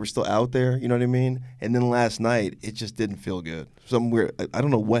laugh, but they were still out there. You know what I mean? And then last night it just didn't feel good. Something weird. I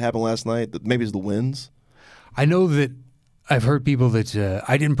don't know what happened last night. Maybe it's the winds. I know that I've heard people that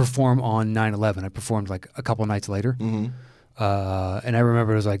I didn't perform on 9/11. I performed like a couple nights later, and I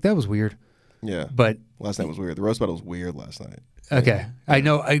remember it was like that was weird. Yeah, but last night was weird. The roast battle was weird last night. Okay. I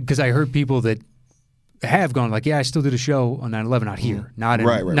know because I heard people that have gone like, yeah, I still did a show on 9/11 out here, not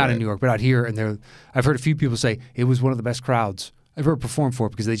in New York, but out here. And I've heard a few people say it was one of the best crowds I've ever performed for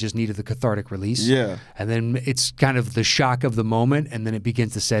because they just needed the cathartic release. Yeah. And then it's kind of the shock of the moment, and then it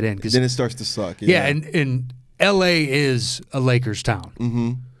begins to set in. Then it starts to suck. Yeah, and L.A. is a Lakers town.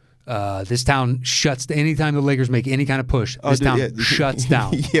 Mm-hmm. This town shuts anytime the Lakers make any kind of push. This town shuts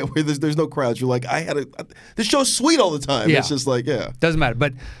down. Yeah, where there's no crowds. You're like, this show's sweet all the time. Yeah. It's just like, doesn't matter.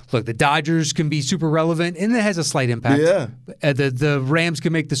 But look, the Dodgers can be super relevant, and it has a slight impact. Yeah, the Rams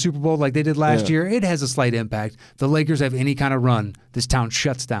can make the Super Bowl like they did last year. It has a slight impact. The Lakers have any kind of run. This town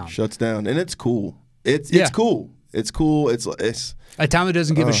shuts down. And it's cool. It's cool. It's cool. It's a town that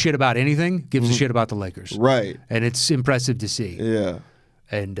doesn't give a shit about anything gives a shit about the Lakers. Right, and it's impressive to see. Yeah.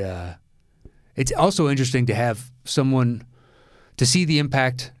 And it's also interesting to have someone to see the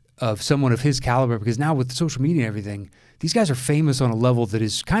impact of someone of his caliber because now with social media and everything, these guys are famous on a level that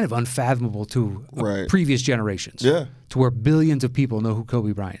is kind of unfathomable to previous generations. Yeah. To where billions of people know who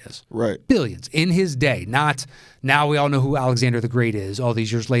Kobe Bryant is. Right. Billions in his day, not now we all know who Alexander the Great is all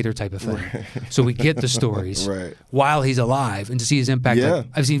these years later type of thing. Right. So we get the stories while he's alive and to see his impact. Yeah. Like,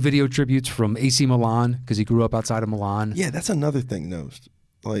 I've seen video tributes from AC Milan because he grew up outside of Milan. Yeah, that's another thing, Nost.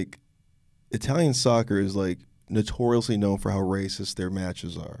 Like, Italian soccer is like notoriously known for how racist their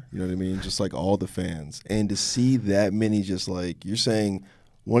matches are. You know what I mean? Just like all the fans. And to see that many just like, you're saying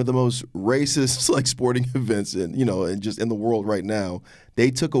one of the most racist like sporting events and just in the world right now, they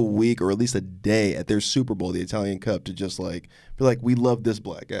took a week or at least a day at their Super Bowl, the Italian Cup, to just like be like, we love this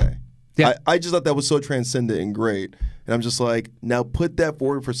black guy. Yeah. I just thought that was so transcendent and great. And I'm just like, now put that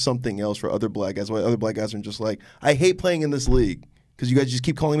forward for something else for other black guys. Why other black guys are just like, I hate playing in this league. Because you guys just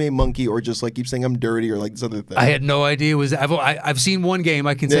keep calling me a monkey or just like keep saying I'm dirty or like this other thing. I had no idea. I've seen one game.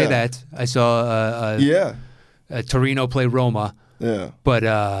 I can say that. I saw Torino play Roma. Yeah. But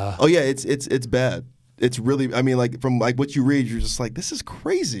it's bad. it's really, I mean, like from like what you read, you're just like, this is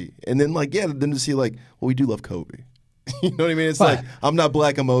crazy. And then like, yeah, then to see like, well, we do love Kobe. You know what I mean? It's like, I'm not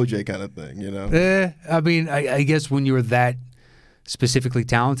black, I'm OJ kind of thing, you know? I mean, I guess when you're that specifically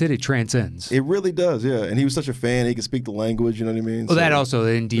talented, it transcends. It really does, yeah. And he was such a fan, he could speak the language, you know what I mean? Well, that also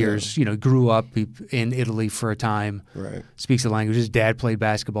endears, you know, grew up in Italy for a time. Right. Speaks the language. His dad played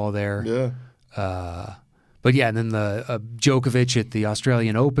basketball there. Yeah. But yeah, and then the Djokovic at the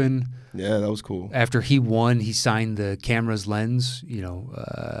Australian Open. Yeah, that was cool. After he won, he signed the camera's lens, you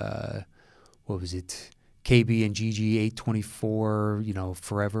know, what was it? KB and GG 824, you know,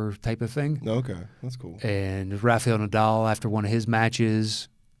 forever type of thing. Okay, that's cool. And Rafael Nadal, after one of his matches,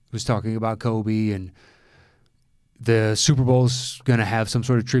 was talking about Kobe, and the Super Bowl's going to have some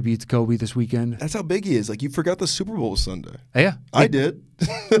sort of tribute to Kobe this weekend. That's how big he is. Like, you forgot the Super Bowl was Sunday. Yeah. I did.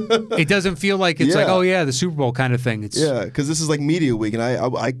 It doesn't feel like it's like, oh, yeah, the Super Bowl kind of thing. It's, yeah, because this is like media week, and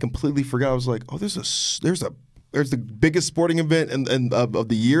I completely forgot. I was like, oh, there's the biggest sporting event of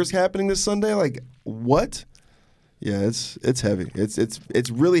the years happening this Sunday. Like, what? Yeah, it's heavy. It's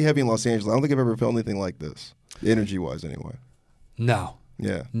really heavy in Los Angeles. I don't think I've ever felt anything like this, energy wise, anyway. No.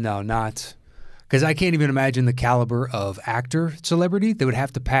 Yeah. No, not. Because I can't even imagine the caliber of actor celebrity that would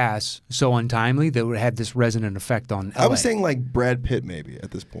have to pass so untimely that would have this resonant effect on LA. I was saying like Brad Pitt maybe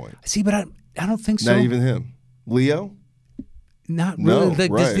at this point. See, but I don't think so. Not even him. Leo? Not really.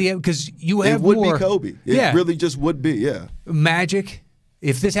 No, right. Because you have it would more, be Kobe. It really just would be, yeah. Magic.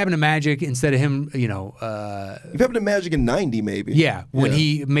 If this happened to Magic instead of him, you know. If it happened to Magic in 90 maybe. Yeah, when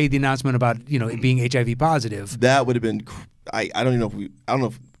he made the announcement about, you know, it being HIV positive. That would have been, I don't know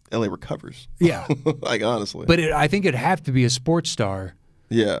if LA recovers. Yeah. Like, honestly. But I think it'd have to be a sports star.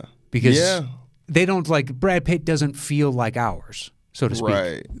 Yeah. Because they don't, like, Brad Pitt doesn't feel like ours, so to speak.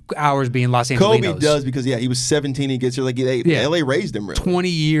 Right. Ours being Los Angeles. Kobe does because, he was 17. He gets here. Like, LA raised him, really. 20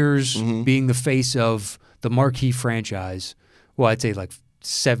 years being the face of the marquee franchise. Well, I'd say like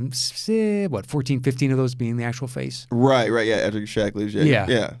 14, 15 of those being the actual face. Right, yeah. After Shaq leaves.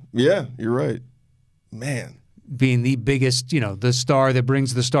 Yeah, you're right. Man. Being the biggest, you know, the star that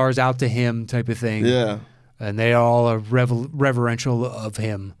brings the stars out to him type of thing. Yeah. And they all are reverential of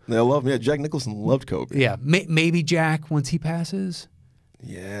him. They love him. Yeah, Jack Nicholson loved Kobe. Yeah, maybe Jack once he passes.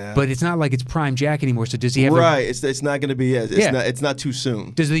 Yeah. But it's not like it's prime Jack anymore, so does he have it's not going to be, it's not too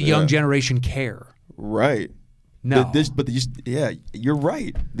soon. Does the young generation care? Right. No. You're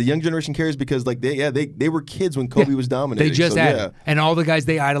right. The young generation cares because like they were kids when Kobe was dominating. They just had it. And all the guys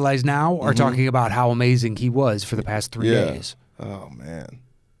they idolize now are talking about how amazing he was for the past 3 days. Oh man.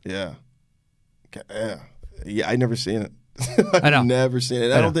 Yeah. Yeah, I never seen it. I know. Never seen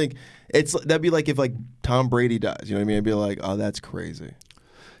it. I don't think that'd be like if like Tom Brady dies. You know what I mean? I'd be like, oh, that's crazy.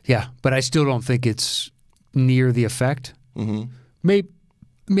 Yeah, but I still don't think it's near the effect.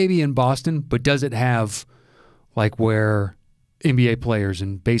 Maybe in Boston, but does it have like where NBA players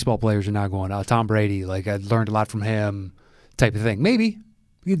and baseball players are now going, oh, Tom Brady, like I learned a lot from him type of thing. Maybe.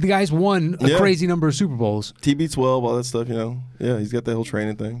 The guy's won a crazy number of Super Bowls. TB12, all that stuff, you know. Yeah, he's got that whole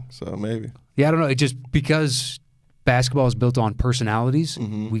training thing, so maybe. Yeah, I don't know. It just because basketball is built on personalities,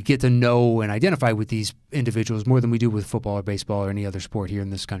 we get to know and identify with these individuals more than we do with football or baseball or any other sport here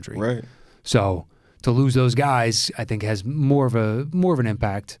in this country. Right. So to lose those guys, I think has more of an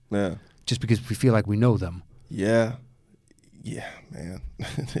impact. Yeah. Just because we feel like we know them. Yeah, man,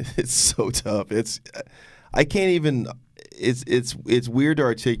 it's so tough. I can't even. It's weird to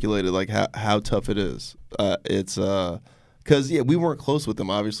articulate it, like how tough it is. It's because we weren't close with them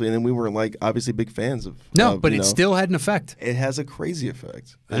obviously, and then we weren't like obviously big fans of. No, but it still had an effect. It has a crazy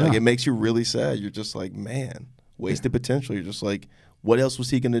effect. Like it makes you really sad. You're just like, man, wasted potential. You're just like, what else was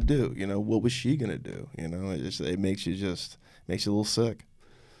he gonna do? You know, what was she gonna do? You know, it makes you a little sick.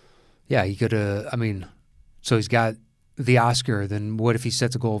 Yeah, he could have. I mean. So he's got the Oscar. Then what if he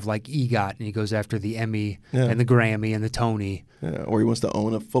sets a goal of like EGOT and he goes after the Emmy and the Grammy and the Tony? Yeah, or he wants to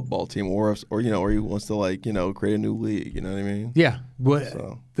own a football team, or he wants to like create a new league. You know what I mean? Yeah.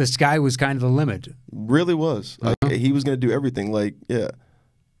 The sky was kind of the limit. Really was. He was going to do everything. Like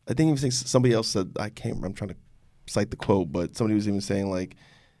I think somebody else said I'm trying to cite the quote, but somebody was even saying like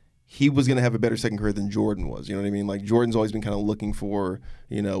he was going to have a better second career than Jordan was. You know what I mean? Like Jordan's always been kind of looking for,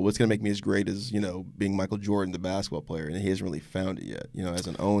 what's going to make me as great as, being Michael Jordan, the basketball player. And he hasn't really found it yet, as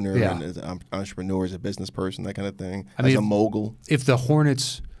an owner and as an entrepreneur, as a business person, that kind of thing, as a mogul. If the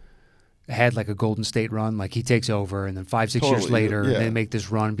Hornets had like a Golden State run, like he takes over and then 5-6 years later they make this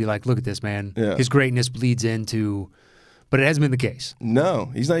run and be like, look at this, man. Yeah. His greatness bleeds into, but it hasn't been the case.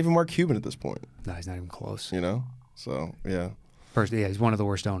 No, he's not even Mark Cuban at this point. No, he's not even close. So, yeah. Yeah, he's one of the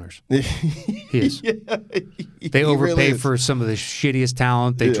worst owners. He is. Yeah, They overpay really is. for some of the shittiest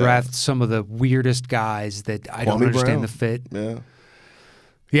talent. They draft some of the weirdest guys that I don't Kwame understand Brown. the fit. Yeah.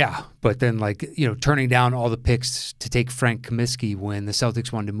 Yeah, but then turning down all the picks to take Frank Kaminsky when the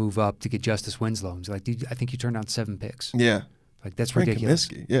Celtics wanted to move up to get Justice Winslow. It's like, dude, I think you turned down 7 picks. Yeah. Like, that's Frank ridiculous.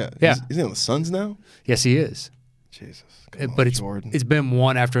 Kaminsky. Yeah. Yeah. Is he on the Suns now? Yes, he is. Jesus. But Jordan. it's been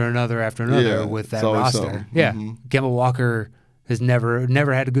one after another with that always roster. something. Yeah, Mm-hmm. Kemba Walker has never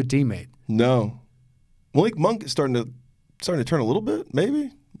had a good teammate. No. Malik Monk is starting to turn a little bit,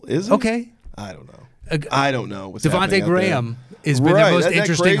 maybe? Is it? Okay. I don't know. I don't know what's Devontae happening out Graham there. has been Right, the most isn't that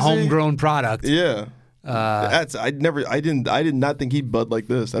interesting crazy? homegrown product. Yeah. I did not think he'd bud like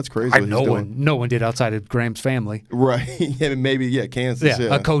this. That's crazy. What he's doing. No one did outside of Graham's family. Right. Yeah, maybe Kansas.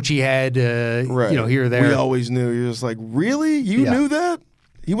 Yeah. A coach he had, Right. here or there. We always knew. You're just like, really? You knew that?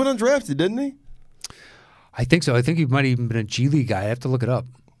 He went undrafted, didn't he? I think so. I think he might have even been a G League guy. I have to look it up.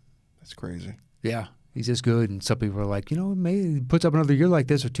 That's crazy. Yeah, he's just good. And some people are like, maybe he puts up another year like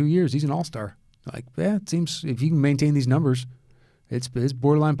this or 2 years, he's an all-star. Like, yeah, it seems if you can maintain these numbers, it's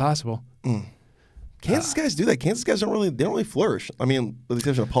borderline possible. Kansas guys do that. Kansas guys don't really flourish. I mean, with the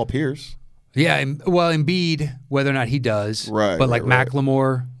exception of Paul Pierce. Yeah, well, Embiid, whether or not he does. Right. But like right.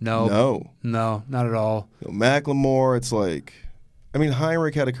 Macklemore, No, not at all. Macklemore, it's like, I mean,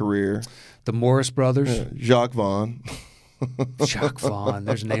 Heinrich had a career. The Morris brothers. Jacques Vaughn. Jacques Vaughn.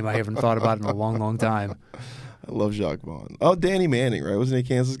 There's a name I haven't thought about in a long, long time. I love Jacques Vaughn. Oh, Danny Manning, right? Wasn't he a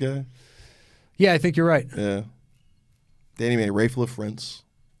Kansas guy? Yeah, I think you're right. Yeah. Danny Manning, Ray LaFrance.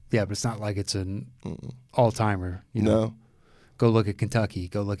 Yeah, but it's not like it's an all-timer. No. Go look at Kentucky.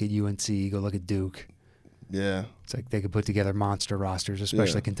 Go look at UNC. Go look at Duke. Yeah. It's like they could put together monster rosters,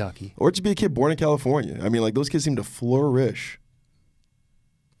 especially Kentucky. Or just be a kid born in California. I mean, like, those kids seem to flourish.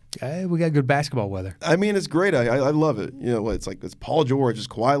 We got good basketball weather. I mean, it's great. I love it. It's like it's Paul George, it's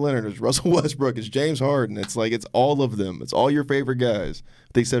Kawhi Leonard, it's Russell Westbrook, it's James Harden. It's like it's all of them. It's all your favorite guys,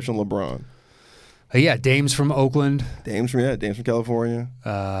 with the exception of LeBron. Yeah, Dame's from Oakland. Dame's from California.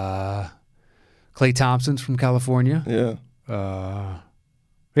 Klay Thompson's from California. Yeah.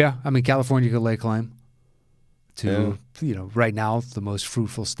 Yeah, I mean, California could lay claim to, right now, the most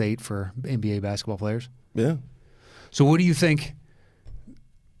fruitful state for NBA basketball players. Yeah. So what do you think?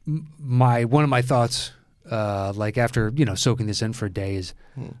 One of my thoughts, like after soaking this in for a day, is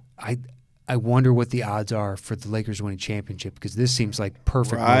I wonder what the odds are for the Lakers winning championship, because this seems like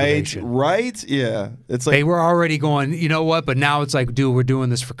perfect motivation. Right? Yeah. It's like they were already going, you know what? But now it's like, dude, we're doing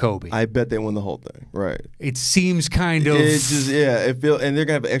this for Kobe. I bet they won the whole thing. Right. It seems kind of. It's just and they're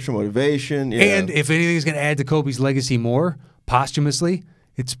gonna have extra motivation. Yeah. And if anything's gonna add to Kobe's legacy more posthumously,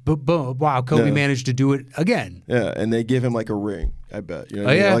 it's wow, Kobe managed to do it again. Yeah, and they give him like a ring. I bet.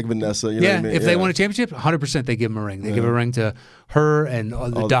 Like Vanessa. You know yeah, what I mean? If they won a championship, 100% they give him a ring. They give a ring to her and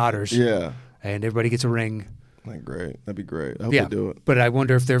the daughters. Yeah. And everybody gets a ring. Great. That'd be great. I hope they do it. But I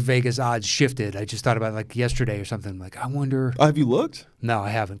wonder if their Vegas odds shifted. I just thought about it like yesterday or something. Like, I wonder. Have you looked? No, I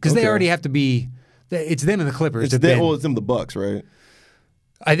haven't. Because they already have to be. It's them and the Clippers. It's them, the Bucks, right?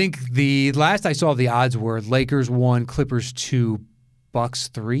 I think the last I saw the odds were Lakers 1, Clippers 2, Bucks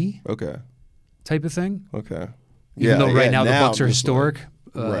 3. Okay. Type of thing. Okay. Even though right now the Bucks are historic.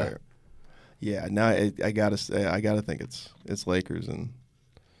 Right. Yeah. Now I gotta think it's Lakers and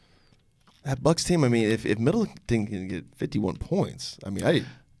that Bucks team. I mean, if Middleton can get 51 points, I mean,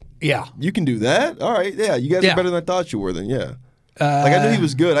 you can do that. All right. Yeah. You guys are better than I thought you were. Then I knew he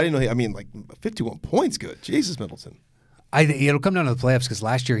was good. I didn't know. 51 points, good. Jesus, Middleton. It'll come down to the playoffs because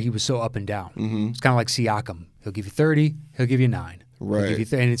last year he was so up and down. Mm-hmm. It's kind of like Siakam. He'll give you 30. He'll give you 9. Right. He'll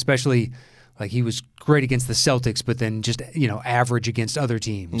give you and especially. Like he was great against the Celtics, but then just average against other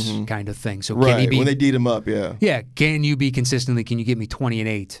teams, kind of thing. So can he be when they beat him up? Yeah, yeah. Can you be consistently? Can you get me 20 and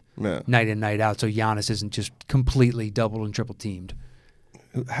 8 night in night out? So Giannis isn't just completely double and triple teamed.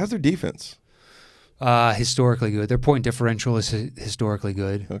 How's their defense? Historically good. Their point differential is historically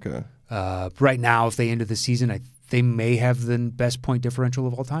good. Okay. Right now, if they ended the season, they may have the best point differential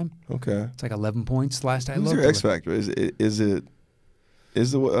of all time. Okay. It's like 11 points last I looked. Who's their X factor? Is it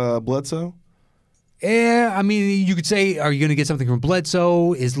Bledsoe? Yeah, I mean, you could say, are you going to get something from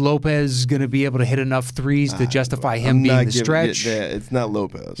Bledsoe? Is Lopez going to be able to hit enough threes to justify him being the stretch? It's not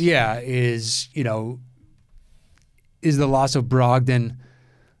Lopez. Yeah, is the loss of Brogdon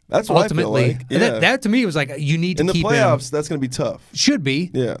that's what ultimately? I feel like. Yeah. That to me was like you need to keep him. In the playoffs, that's going to be tough. Should be.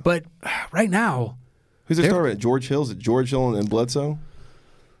 Yeah. But right now, who's their starter? George Hill? Is it George Hill and Bledsoe?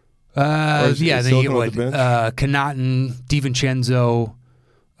 Then you get what? Connaughton, DiVincenzo.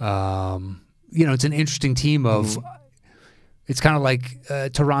 It's an interesting team of. It's kind of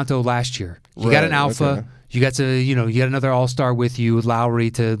like Toronto last year. You got an alpha. Okay. You got another all-star with you, Lowry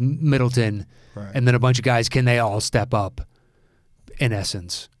to Middleton, and then a bunch of guys. Can they all step up? In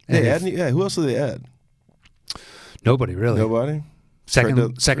essence, who else did they add? Nobody really. Nobody.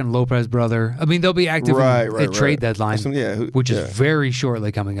 Second Lopez brother. I mean, they'll be active at trade deadline, which is very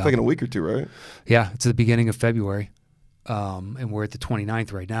shortly coming up. Like in a week or two, right? Yeah, it's the beginning of February, and we're at the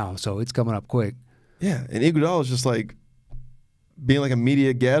 29th right now, so it's coming up quick. Yeah, and Iguodala is just like being like a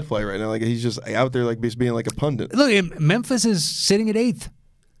media gadfly right now. Like he's just out there like just being like a pundit. Look, Memphis is sitting at 8th.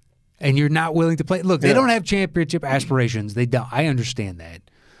 And you're not willing to play. Look, they don't have championship aspirations. They don't. I understand that.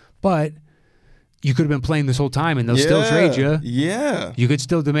 But you could have been playing this whole time, and they'll still trade you. Yeah. You could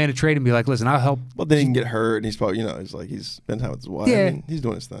still demand a trade and be like, listen, I'll help. Well, then he can get hurt, and he's probably, he's like, he's spent time with his wife. Yeah. I mean, he's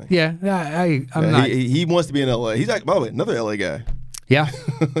doing his thing. Yeah, I'm not. He wants to be in L.A. He's like, by the way, another L.A. guy. Yeah.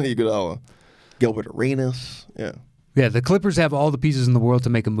 Iguodala. Gilbert Arenas. Yeah. Yeah, the Clippers have all the pieces in the world to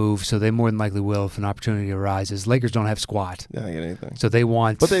make a move, so they more than likely will if an opportunity arises. Lakers don't have squat. They don't get anything. So they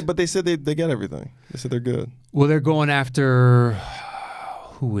want... But they said they got everything. They said they're good. Well, they're going after...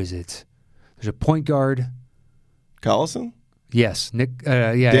 Who is it? There's a point guard. Collison? Yes. Nick.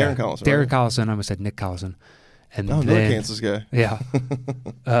 Darren Collison. Darren Collison. I almost said Nick Collison. And another Kansas guy. Yeah.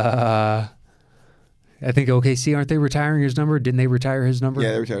 I think OKC, aren't they retiring his number? Didn't they retire his number?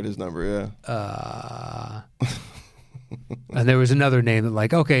 Yeah, they retired his number, yeah. And there was another name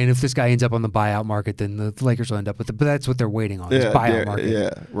that and if this guy ends up on the buyout market, then the Lakers will end up with it. But that's what they're waiting on, this buyout market.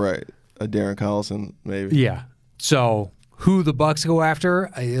 Yeah, right. A Darren Collison, maybe. Yeah. So who the Bucks go after,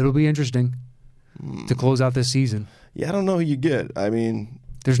 it'll be interesting to close out this season. Yeah, I don't know who you get. I mean...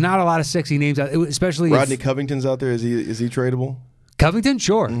 There's not a lot of sexy names out, especially Rodney Covington's out there. Is he tradable? Covington?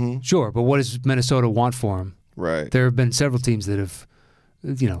 Sure. Sure. But what does Minnesota want for him? Right. There have been several teams that have,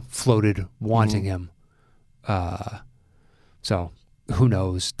 floated wanting him. So who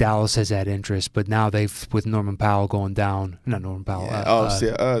knows? Dallas has had interest, but now with Norman Powell going down. Not Norman Powell.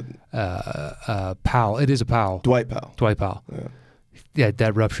 Powell. It is a Powell. Dwight Powell. Yeah. Yeah,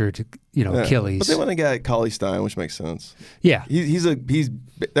 that ruptured, Achilles. But they went and got Cauley Stein, which makes sense. Yeah. He's. I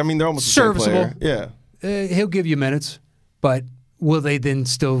mean, they're almost serviceable. The same player. Yeah. He'll give you minutes, but will they then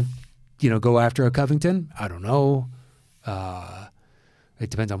still, go after a Covington? I don't know. It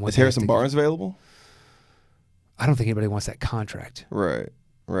depends on what. Is Harrison Barnes available? I don't think anybody wants that contract. Right.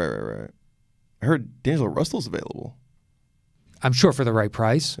 I heard D'Angelo Russell's available. I'm sure for the right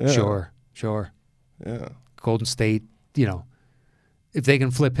price. Yeah. Sure. Yeah. Golden State, if they can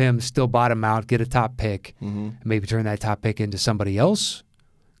flip him, still bottom out, get a top pick, and maybe turn that top pick into somebody else.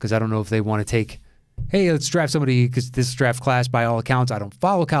 Because I don't know if they want to take, hey, let's draft somebody, because this draft class, by all accounts, I don't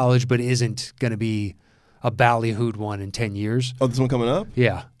follow college, but isn't going to be a ballyhooed one in 10 years. Oh, this one coming up?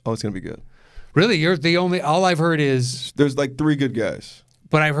 Yeah. Oh, it's going to be good. Really? You're the only, all I've heard is. There's like 3 good guys.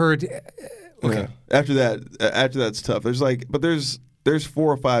 But I've heard, okay. Yeah. After that's tough. There's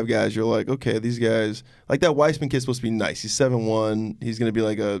 4 or 5 guys. You're like, okay, these guys, like that Weissman kid's supposed to be nice. He's 7'1". He's gonna be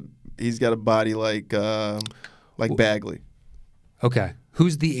he's got a body like Bagley. Okay,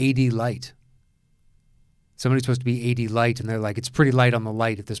 who's the AD light? Somebody's supposed to be AD light, and they're like, it's pretty light on the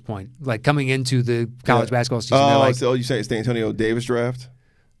light at this point. Like coming into the college basketball season, they're like, so you say it's the Antonio Davis draft?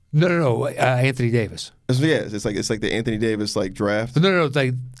 No, Anthony Davis. Yeah, it's like the Anthony Davis draft. No, it's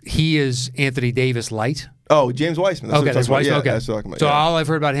like he is Anthony Davis light. Oh, James Weissman. That's Weissman. Yeah, okay. that's what I'm talking about. So all I've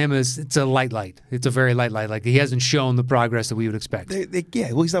heard about him is it's a light. It's a very light. Like he hasn't shown the progress that we would expect.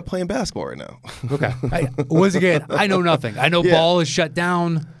 Well, he's not playing basketball right now. Okay. Once again, I know nothing. I know Ball is shut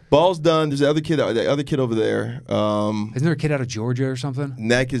down. Ball's done. There's the other kid over there. Isn't there a kid out of Georgia or something?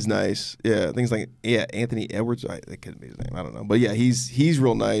 Neck is nice. Yeah, things like Anthony Edwards. That could be his name. I don't know, but yeah, he's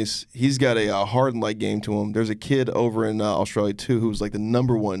real nice. He's got a Harden-like game to him. There's a kid over in Australia too who's like the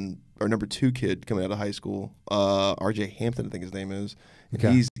number 1 or number 2 kid coming out of high school. R.J. Hampton, I think his name is.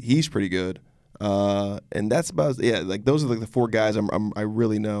 Okay. He's pretty good. And that's about those are like the 4 guys I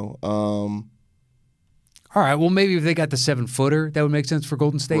really know. All right, well, maybe if they got the 7-footer, that would make sense for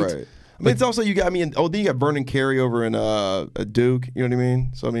Golden State. Right. I mean, it's also then you got Vernon Carey over in Duke. You know what I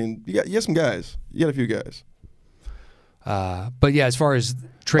mean? So I mean, you got some guys. You got a few guys. But yeah, as far as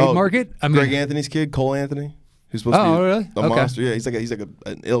trade market, I mean, Greg Anthony's kid, Cole Anthony, who's supposed to be a monster. Yeah, he's like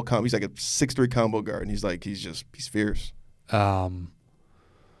an ill combo. He's like a 6'3" combo guard, and he's fierce. So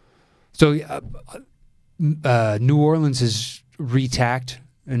New Orleans is retacked,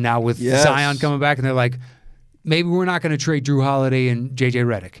 and now with Zion coming back, and they're like, maybe we're not going to trade Drew Holiday and J.J.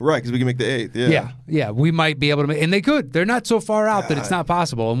 Redick. Right, because we can make the 8th. Yeah. We might be able to make, and they could. They're not so far out that it's not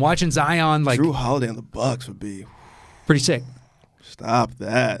possible. And watching Zion, Drew Holiday on the Bucks would be pretty sick. Stop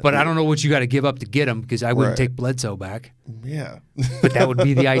that. But I don't know what you got to give up to get him because I wouldn't Right. take Bledsoe back. Yeah. But that would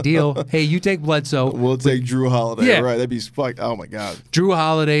be the ideal. Hey, you take Bledsoe. We'll take Drew Holiday. Yeah. Right. That'd be fucked. Oh, my God. Drew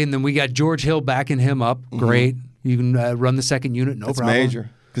Holiday, and then we got George Hill backing him up. Great. You can run the second unit, no That's problem. major.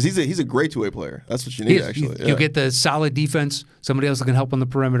 Because he's a great two-way player. That's what you He need, is. actually. You'll get the solid defense, somebody else that can help on the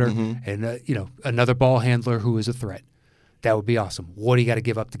perimeter, and another ball handler who is a threat. That would be awesome. What do you got to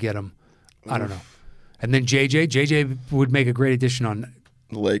give up to get him? I don't know. And then JJ would make a great addition on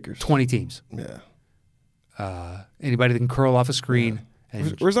the Lakers. 20 teams. Yeah. Anybody that can curl off a screen. Yeah.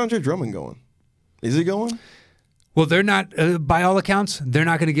 And, Where's Andre Drummond going? Is he going? well, they're not, by all accounts, they're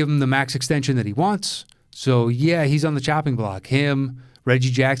not going to give him the max extension that he wants. So, yeah, he's on the chopping block. Him,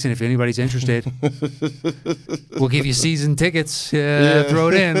 Reggie Jackson, if anybody's interested. We'll give you season tickets. Throw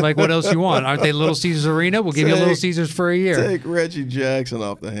it in. Like, what else you want? Aren't they Little Caesars Arena? We'll give you Little Caesars for a year. Take Reggie Jackson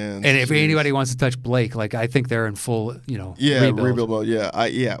off the hands. And if Jeez. anybody wants to touch Blake, like, I think they're in full, rebuild mode.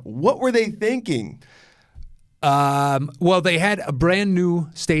 Yeah. What were they thinking? Well, they had a brand new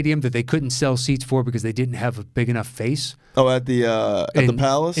stadium that they couldn't sell seats for because they didn't have a big enough face. Oh, at the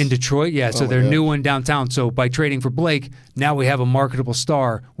Palace in Detroit, yeah. So my their gosh. new one downtown. So by trading for Blake, now we have a marketable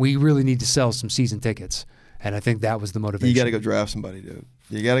star. We really need to sell some season tickets, and I think that was the motivation. You got to go draft somebody, dude.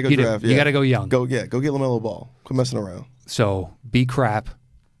 You got to go You do. draft. You got to go young. Go get LaMelo Ball. Quit messing around. So be crap,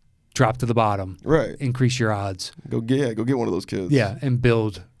 drop to the bottom, Right. increase your odds. Go get one of those kids. Yeah, and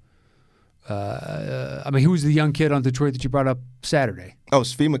build. Who was the young kid on Detroit that you brought up Saturday? Oh,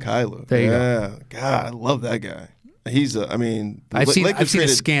 Svi Mikhailo. There you go. God, I love that guy. I've I've seen a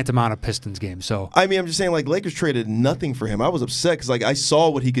scant amount of Pistons games. So I'm just saying, like, Lakers traded nothing for him. I was upset because, like, I saw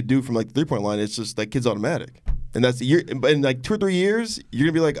what he could do from, like, the three-point line. It's just, like, kid's automatic. And that's in like 2 or 3 years, you're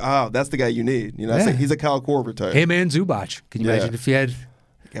gonna be like, that's the guy you need. You know, it's Yeah. like, he's a Kyle Korver type. him and Zubac. Can you Yeah. imagine if you had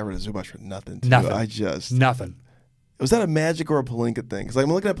Got rid of Zubac for nothing. Too. nothing? Nothing. Was that a Magic or a Pelinka thing? Because, like,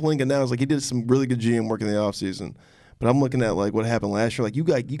 I'm looking at Pelinka now. It's like he did some really good GM work in the offseason. But I'm looking at, like, what happened last year. Like, you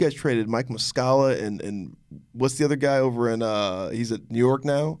guys traded Mike Muscala and what's the other guy over in he's at New York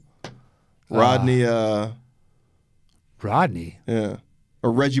now? Rodney. Rodney. Yeah.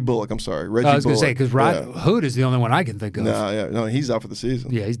 Or Reggie Bullock. I'm sorry. Reggie I was going to Bullock. say, because Hood is the only one I can think of. No, he's out for the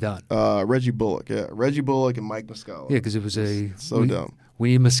season. Yeah, he's done. Reggie Bullock. Yeah. Reggie Bullock and Mike Muscala. Yeah, because it was dumb.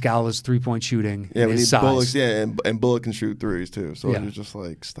 We need Muscala's three-point shooting. Yeah, and we his need size. Bullock's. Yeah, and Bullock can shoot threes too. So Yeah. it's just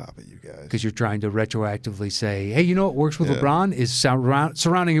like, stop it, you guys. Because you're trying to retroactively say, hey, you know what works with Yeah. LeBron is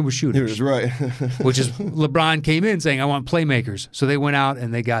surrounding him with He shooters. was right. Which is LeBron came in saying, I want playmakers. So they went out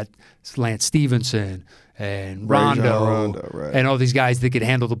and they got Lance Stevenson and Rondo, right. and all these guys that could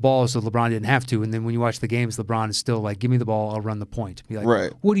handle the ball so LeBron didn't have to. And then when you watch the games, LeBron is still like, give me the ball, I'll run the point. Be like,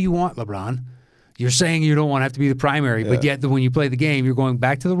 Right. What do you want, LeBron? You're saying you don't want to have to be the primary, but yet when you play the game, you're going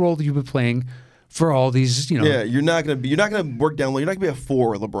back to the role that you've been playing for all these, Yeah, you're not gonna work down low. You're not gonna be a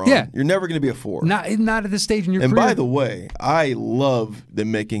 4, LeBron. Yeah. You're never gonna be a 4. not at this stage in your And career. by the way, I love them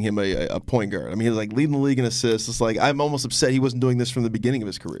making him a point guard. I mean, he's like leading the league in assists. It's like I'm almost upset he wasn't doing this from the beginning of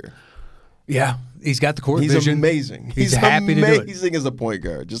his career. Yeah, he's got the court He's vision. amazing. He's happy to do it. amazing as a point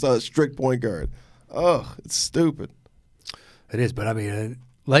guard, just a strict point guard. Ugh, it's stupid. It is, but I mean,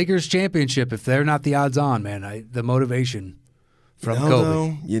 Lakers championship, if they're not the odds on, man, the motivation from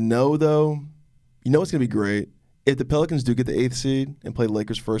Kobe. You know it's going to be great. If the Pelicans do get the 8th seed and play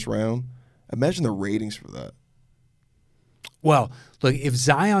Lakers first round, imagine the ratings for that. Well, look, if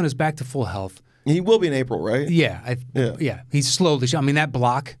Zion is back to full health, He will be in April, right? yeah, he's slowly. I mean, that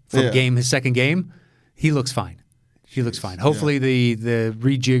block from his second game, he looks fine. He looks fine. Hopefully, the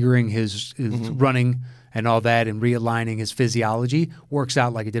rejiggering his running and all that and realigning his physiology works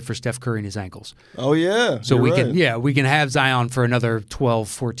out like it did for Steph Curry and his ankles. Oh, yeah. So You're right. we can have Zion for another 12,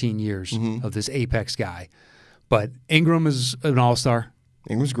 14 years of this apex guy. But Ingram is an all-star.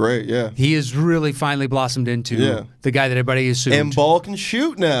 Ingram's great, yeah. He has really finally blossomed into the guy that everybody assumed. And Ball can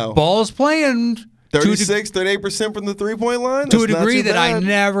shoot now. Ball's playing 38% from the three-point line. to a That's not degree too that I bad.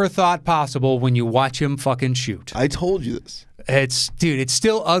 never thought possible when you watch him fucking shoot. I told you this. It's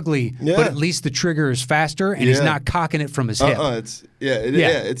still ugly, but at least the trigger is faster and he's not cocking it from his hip.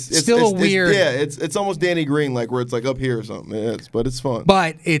 It's still weird. It's almost Danny Green, like where it's like up here or something. But it's fun.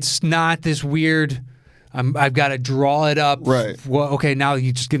 But it's not this weird. I've got to draw it up. Right. Well, okay, now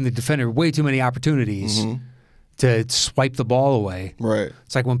you just give the defender way too many opportunities to swipe the ball away. Right.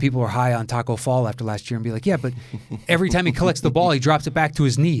 It's like when people are high on Taco Fall after last year and be like, yeah, but every time he collects the ball, he drops it back to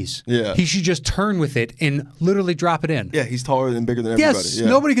his knees. Yeah. He should just turn with it and literally drop it in. Yeah, he's taller and bigger than everybody. Yes, Yeah.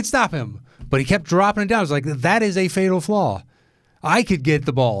 nobody could stop him. But he kept dropping it down. I was like, that is a fatal flaw. I could get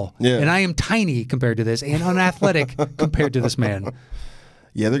the ball, and I am tiny compared to this and unathletic compared to this man.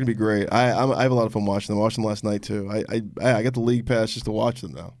 Yeah, they're gonna be great. I have a lot of fun watching them. I watched them last night too. I got the league pass just to watch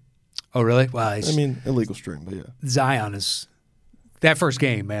them now. Oh, really? Well, I mean, illegal stream, but yeah. Zion is that first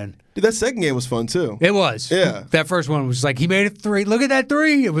game, man. Dude, that second game was fun too. It was. Yeah. That first one was like, he made it 3. Look at that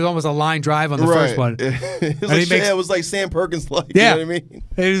 3. It was almost a line drive on the first one. It was like Sam Perkins like. Yeah. You know what I mean?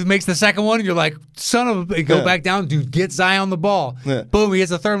 It makes the second one, and you're like, son of a, go back down, dude, get Zion the ball. Yeah. Boom, he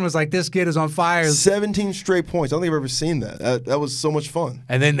gets the third one. It's like, this kid is on fire. 17 straight points. I don't think I've ever seen that. That was so much fun.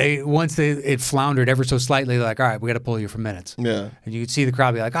 And then it floundered ever so slightly, they're like, all right, we got to pull you for minutes. Yeah. And you could see the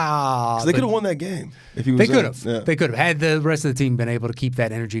crowd be like, ah. Because they could have won that game if he was They could have. Yeah. They could have. Had the rest of the team been able to keep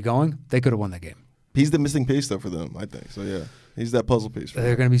that energy going, they could have won that game. He's the missing piece, though, for them, I think. So, yeah. He's that puzzle piece.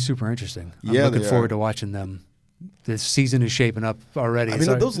 They're going to be super interesting. I'm looking forward to watching them. This season is shaping up already. I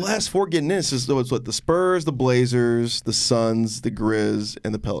mean, those last 4 getting in, it's what, the Spurs, the Blazers, the Suns, the Grizz,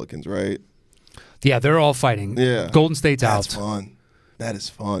 and the Pelicans, right? Yeah, they're all fighting. Yeah. Golden State's out. That's fun. That is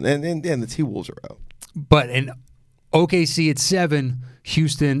fun. And the T-Wolves are out. But in OKC at 7,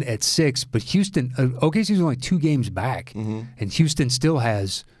 Houston at 6. But OKC is only 2 games back. Mm-hmm. And Houston still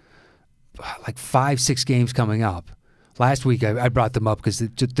has like 5-6 games coming up. Last week I brought them up because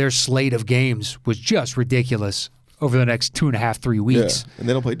their slate of games was just ridiculous over the next 2.5, 3 weeks. Yeah, and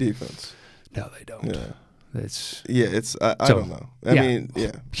they don't play defense. No, they don't. Yeah, I don't know. I mean,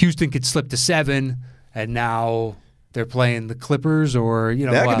 yeah. Houston could slip to 7, and now they're playing the Clippers, or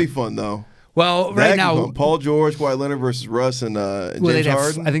that could be fun though. Well, right now, Paul George, Kawhi Leonard versus Russ and James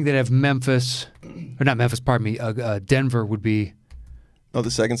Harden. I think they'd have Memphis, or not Memphis. Pardon me. Denver would be. Oh, the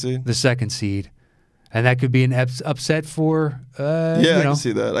second seed. The second seed, and that could be an upset for. I can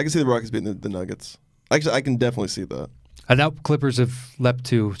see that. I can see the Rockets beating the Nuggets. Actually, I can definitely see that. And now Clippers have leapt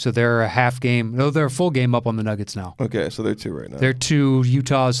 2, so they're a half game. No, they're a full game up on the Nuggets now. Okay, so they're 2 right now. They're 2.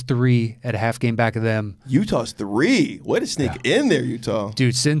 Utah's 3 at a half game back of them. Utah's 3. Way to sneak in there, Utah.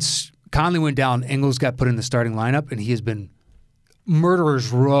 Dude, since Conley went down, Ingles got put in the starting lineup, and he has been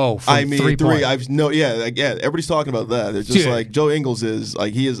murderer's row from 3 point. Everybody's talking about that. It's just like Joe Ingles is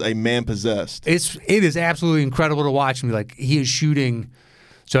like he is a man possessed. It is absolutely incredible to watch him. Like he is shooting.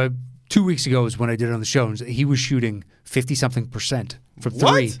 So 2 weeks ago is when I did it on the show. And he was shooting 50-something% from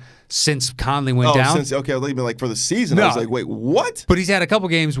 3 since Conley went down. I thought you meant like for the season. No. I was like, wait, what? But he's had a couple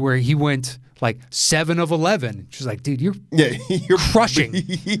games where he went like 7 of 11. She's like, dude, you're crushing.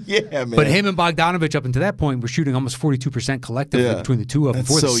 Yeah, man. But him and Bogdanovich up until that point were shooting almost 42% collectively between the two of them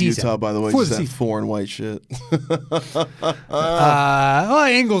for the season. Utah, by the way, just that foreign white shit. Well,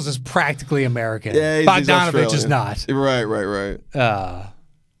 Ingles is practically American. Yeah, Bogdanovich is not. Right.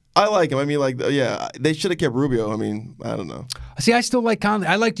 I like him. I mean, they should have kept Rubio. I mean, I don't know. See, I still like Conley.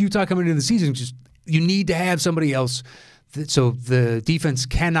 I liked Utah coming into the season. Just you need to have somebody else, so the defense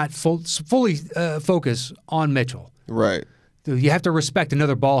cannot fully focus on Mitchell. Right. You have to respect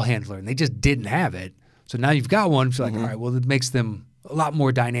another ball handler, and they just didn't have it. So now you've got one. It's like, all right, well, it makes them a lot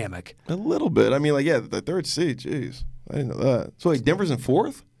more dynamic. A little bit. I mean, the 3rd seed. Jeez, I didn't know that. So, Denver's in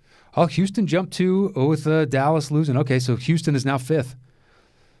 4th? Oh, Houston jumped 2 with Dallas losing. Okay, so Houston is now 5th.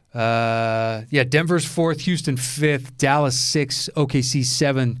 Denver's 4th, Houston 5th, Dallas 6, OKC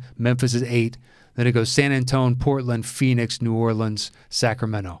 7, Memphis is 8. Then it goes San Antonio, Portland, Phoenix, New Orleans,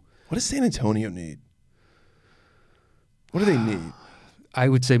 Sacramento. What does San Antonio need? What do they need? I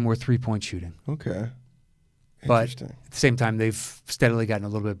would say more 3-point shooting. Okay. But at the same time, they've steadily gotten a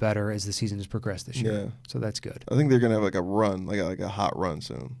little bit better as the season has progressed this year. Yeah. So that's good. I think they're going to have like a run, like a hot run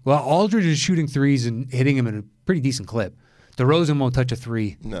soon. Well, Aldridge is shooting threes and hitting them at a pretty decent clip. DeRozan won't touch a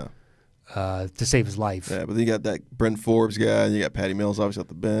 3 to save his life. Yeah, but then you got that Brent Forbes guy, and you got Patty Mills obviously off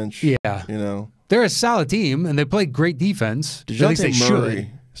the bench. Yeah. You know. They're a solid team, and they play great defense. At least they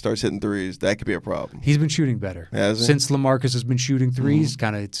Murray starts hitting threes. That could be a problem. He's been shooting better. Has he? Since LaMarcus has been shooting threes,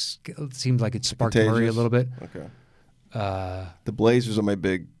 it seems like it sparked Murray a little bit. Okay. The Blazers are my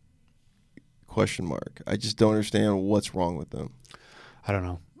big question mark. I just don't understand what's wrong with them. I don't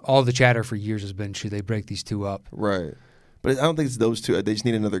know. All the chatter for years has been, should they break these 2 up? Right. But I don't think it's those 2. They just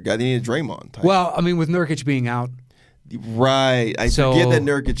need another guy. They need a Draymond type. Well, I mean, with Nurkic being out. Right. I forget that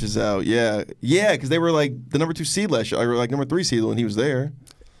Nurkic is out. Yeah. Yeah, because they were like the number 2 seed last year, or like number 3 seed when he was there.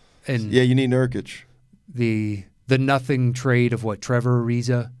 And yeah, you need Nurkic. The nothing trade of Trevor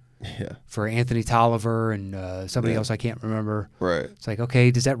Ariza for Anthony Tolliver and somebody else I can't remember. Right. It's like, okay,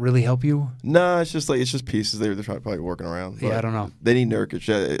 does that really help you? No, it's just pieces they're probably working around. Yeah, I don't know. They need Nurkic.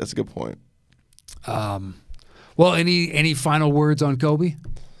 Yeah, that's a good point. Well, any final words on Kobe?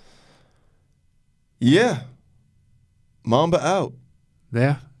 Yeah. Mamba out.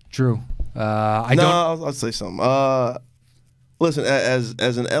 Yeah, true. I'll say something. Listen,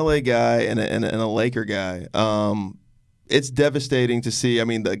 as an LA guy and a Laker guy, it's devastating to see. I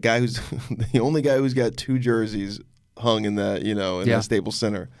mean, the guy who's the only guy who's got 2 jerseys hung in that, that Staples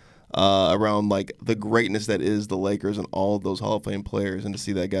Center, around like the greatness that is the Lakers and all of those Hall of Fame players, and to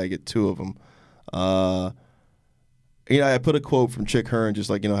see that guy get 2 of them. I put a quote from Chick Hearn, just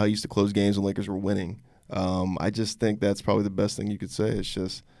like how he used to close games when Lakers were winning. I just think that's probably the best thing you could say.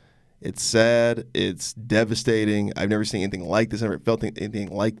 It's sad, it's devastating. I've never seen anything like this. I've never felt anything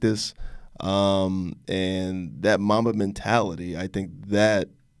like this. And that Mamba mentality, I think that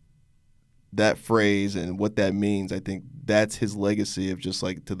phrase and what that means, I think that's his legacy of just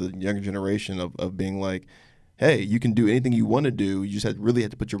like to the younger generation of being like, hey, you can do anything you want to do. You just really had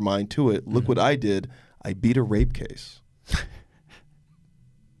to put your mind to it. Look what I did. I beat a rape case.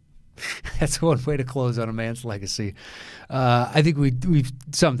 That's one way to close on a man's legacy. I think we've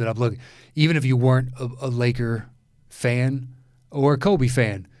summed it up. Look, even if you weren't a Laker fan or a Kobe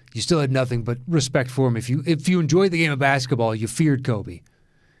fan, you still had nothing but respect for him. If you enjoyed the game of basketball, you feared Kobe.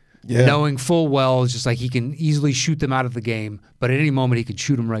 Yeah. Knowing full well, it's just like he can easily shoot them out of the game, but at any moment he can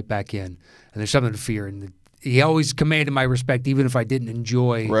shoot them right back in. And there's something to fear. And he always commanded my respect, even if I didn't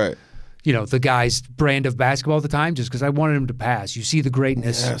enjoy the guy's brand of basketball at the time, just because I wanted him to pass. You see the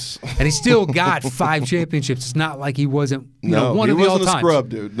greatness. Yes. And he still got 5 championships. It's not like he wasn't one of the all-time. He wasn't a scrub,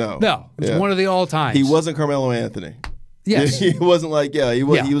 dude. No. It's one of the all-times. He wasn't Carmelo Anthony. Yes. He wasn't like, he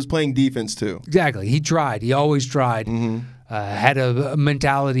was playing defense too. Exactly. He tried. He always tried. Mm-hmm. Had a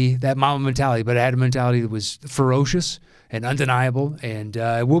mentality, that Mamba mentality, but it had a mentality that was ferocious and undeniable, and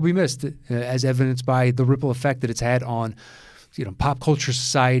it will be missed, as evidenced by the ripple effect that it's had on pop culture,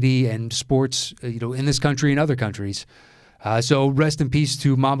 society, and sports, in this country and other countries. So rest in peace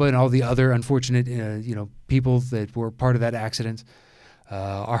to Mamba and all the other unfortunate, people that were part of that accident.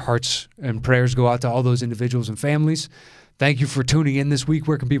 Our hearts and prayers go out to all those individuals and families. Thank you for tuning in this week.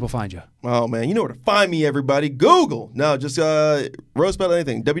 Where can people find you? Oh, man, you know where to find me, everybody. Google. No, just roast about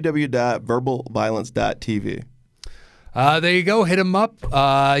anything. www.verbalviolence.tv. There you go. Hit him up.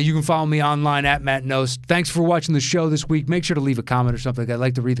 You can follow me online at Matt Nost. Thanks for watching the show this week. Make sure to leave a comment or something. I'd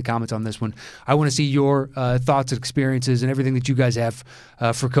like to read the comments on this one. I want to see your thoughts and experiences and everything that you guys have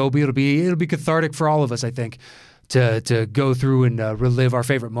for Kobe. It'll be cathartic for all of us, I think, to go through and relive our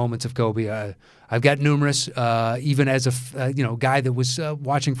favorite moments of Kobe. I've got numerous, even as a guy that was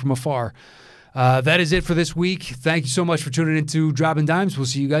watching from afar. That is it for this week. Thank you so much for tuning in to Dropping Dimes. We'll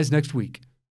see you guys next week.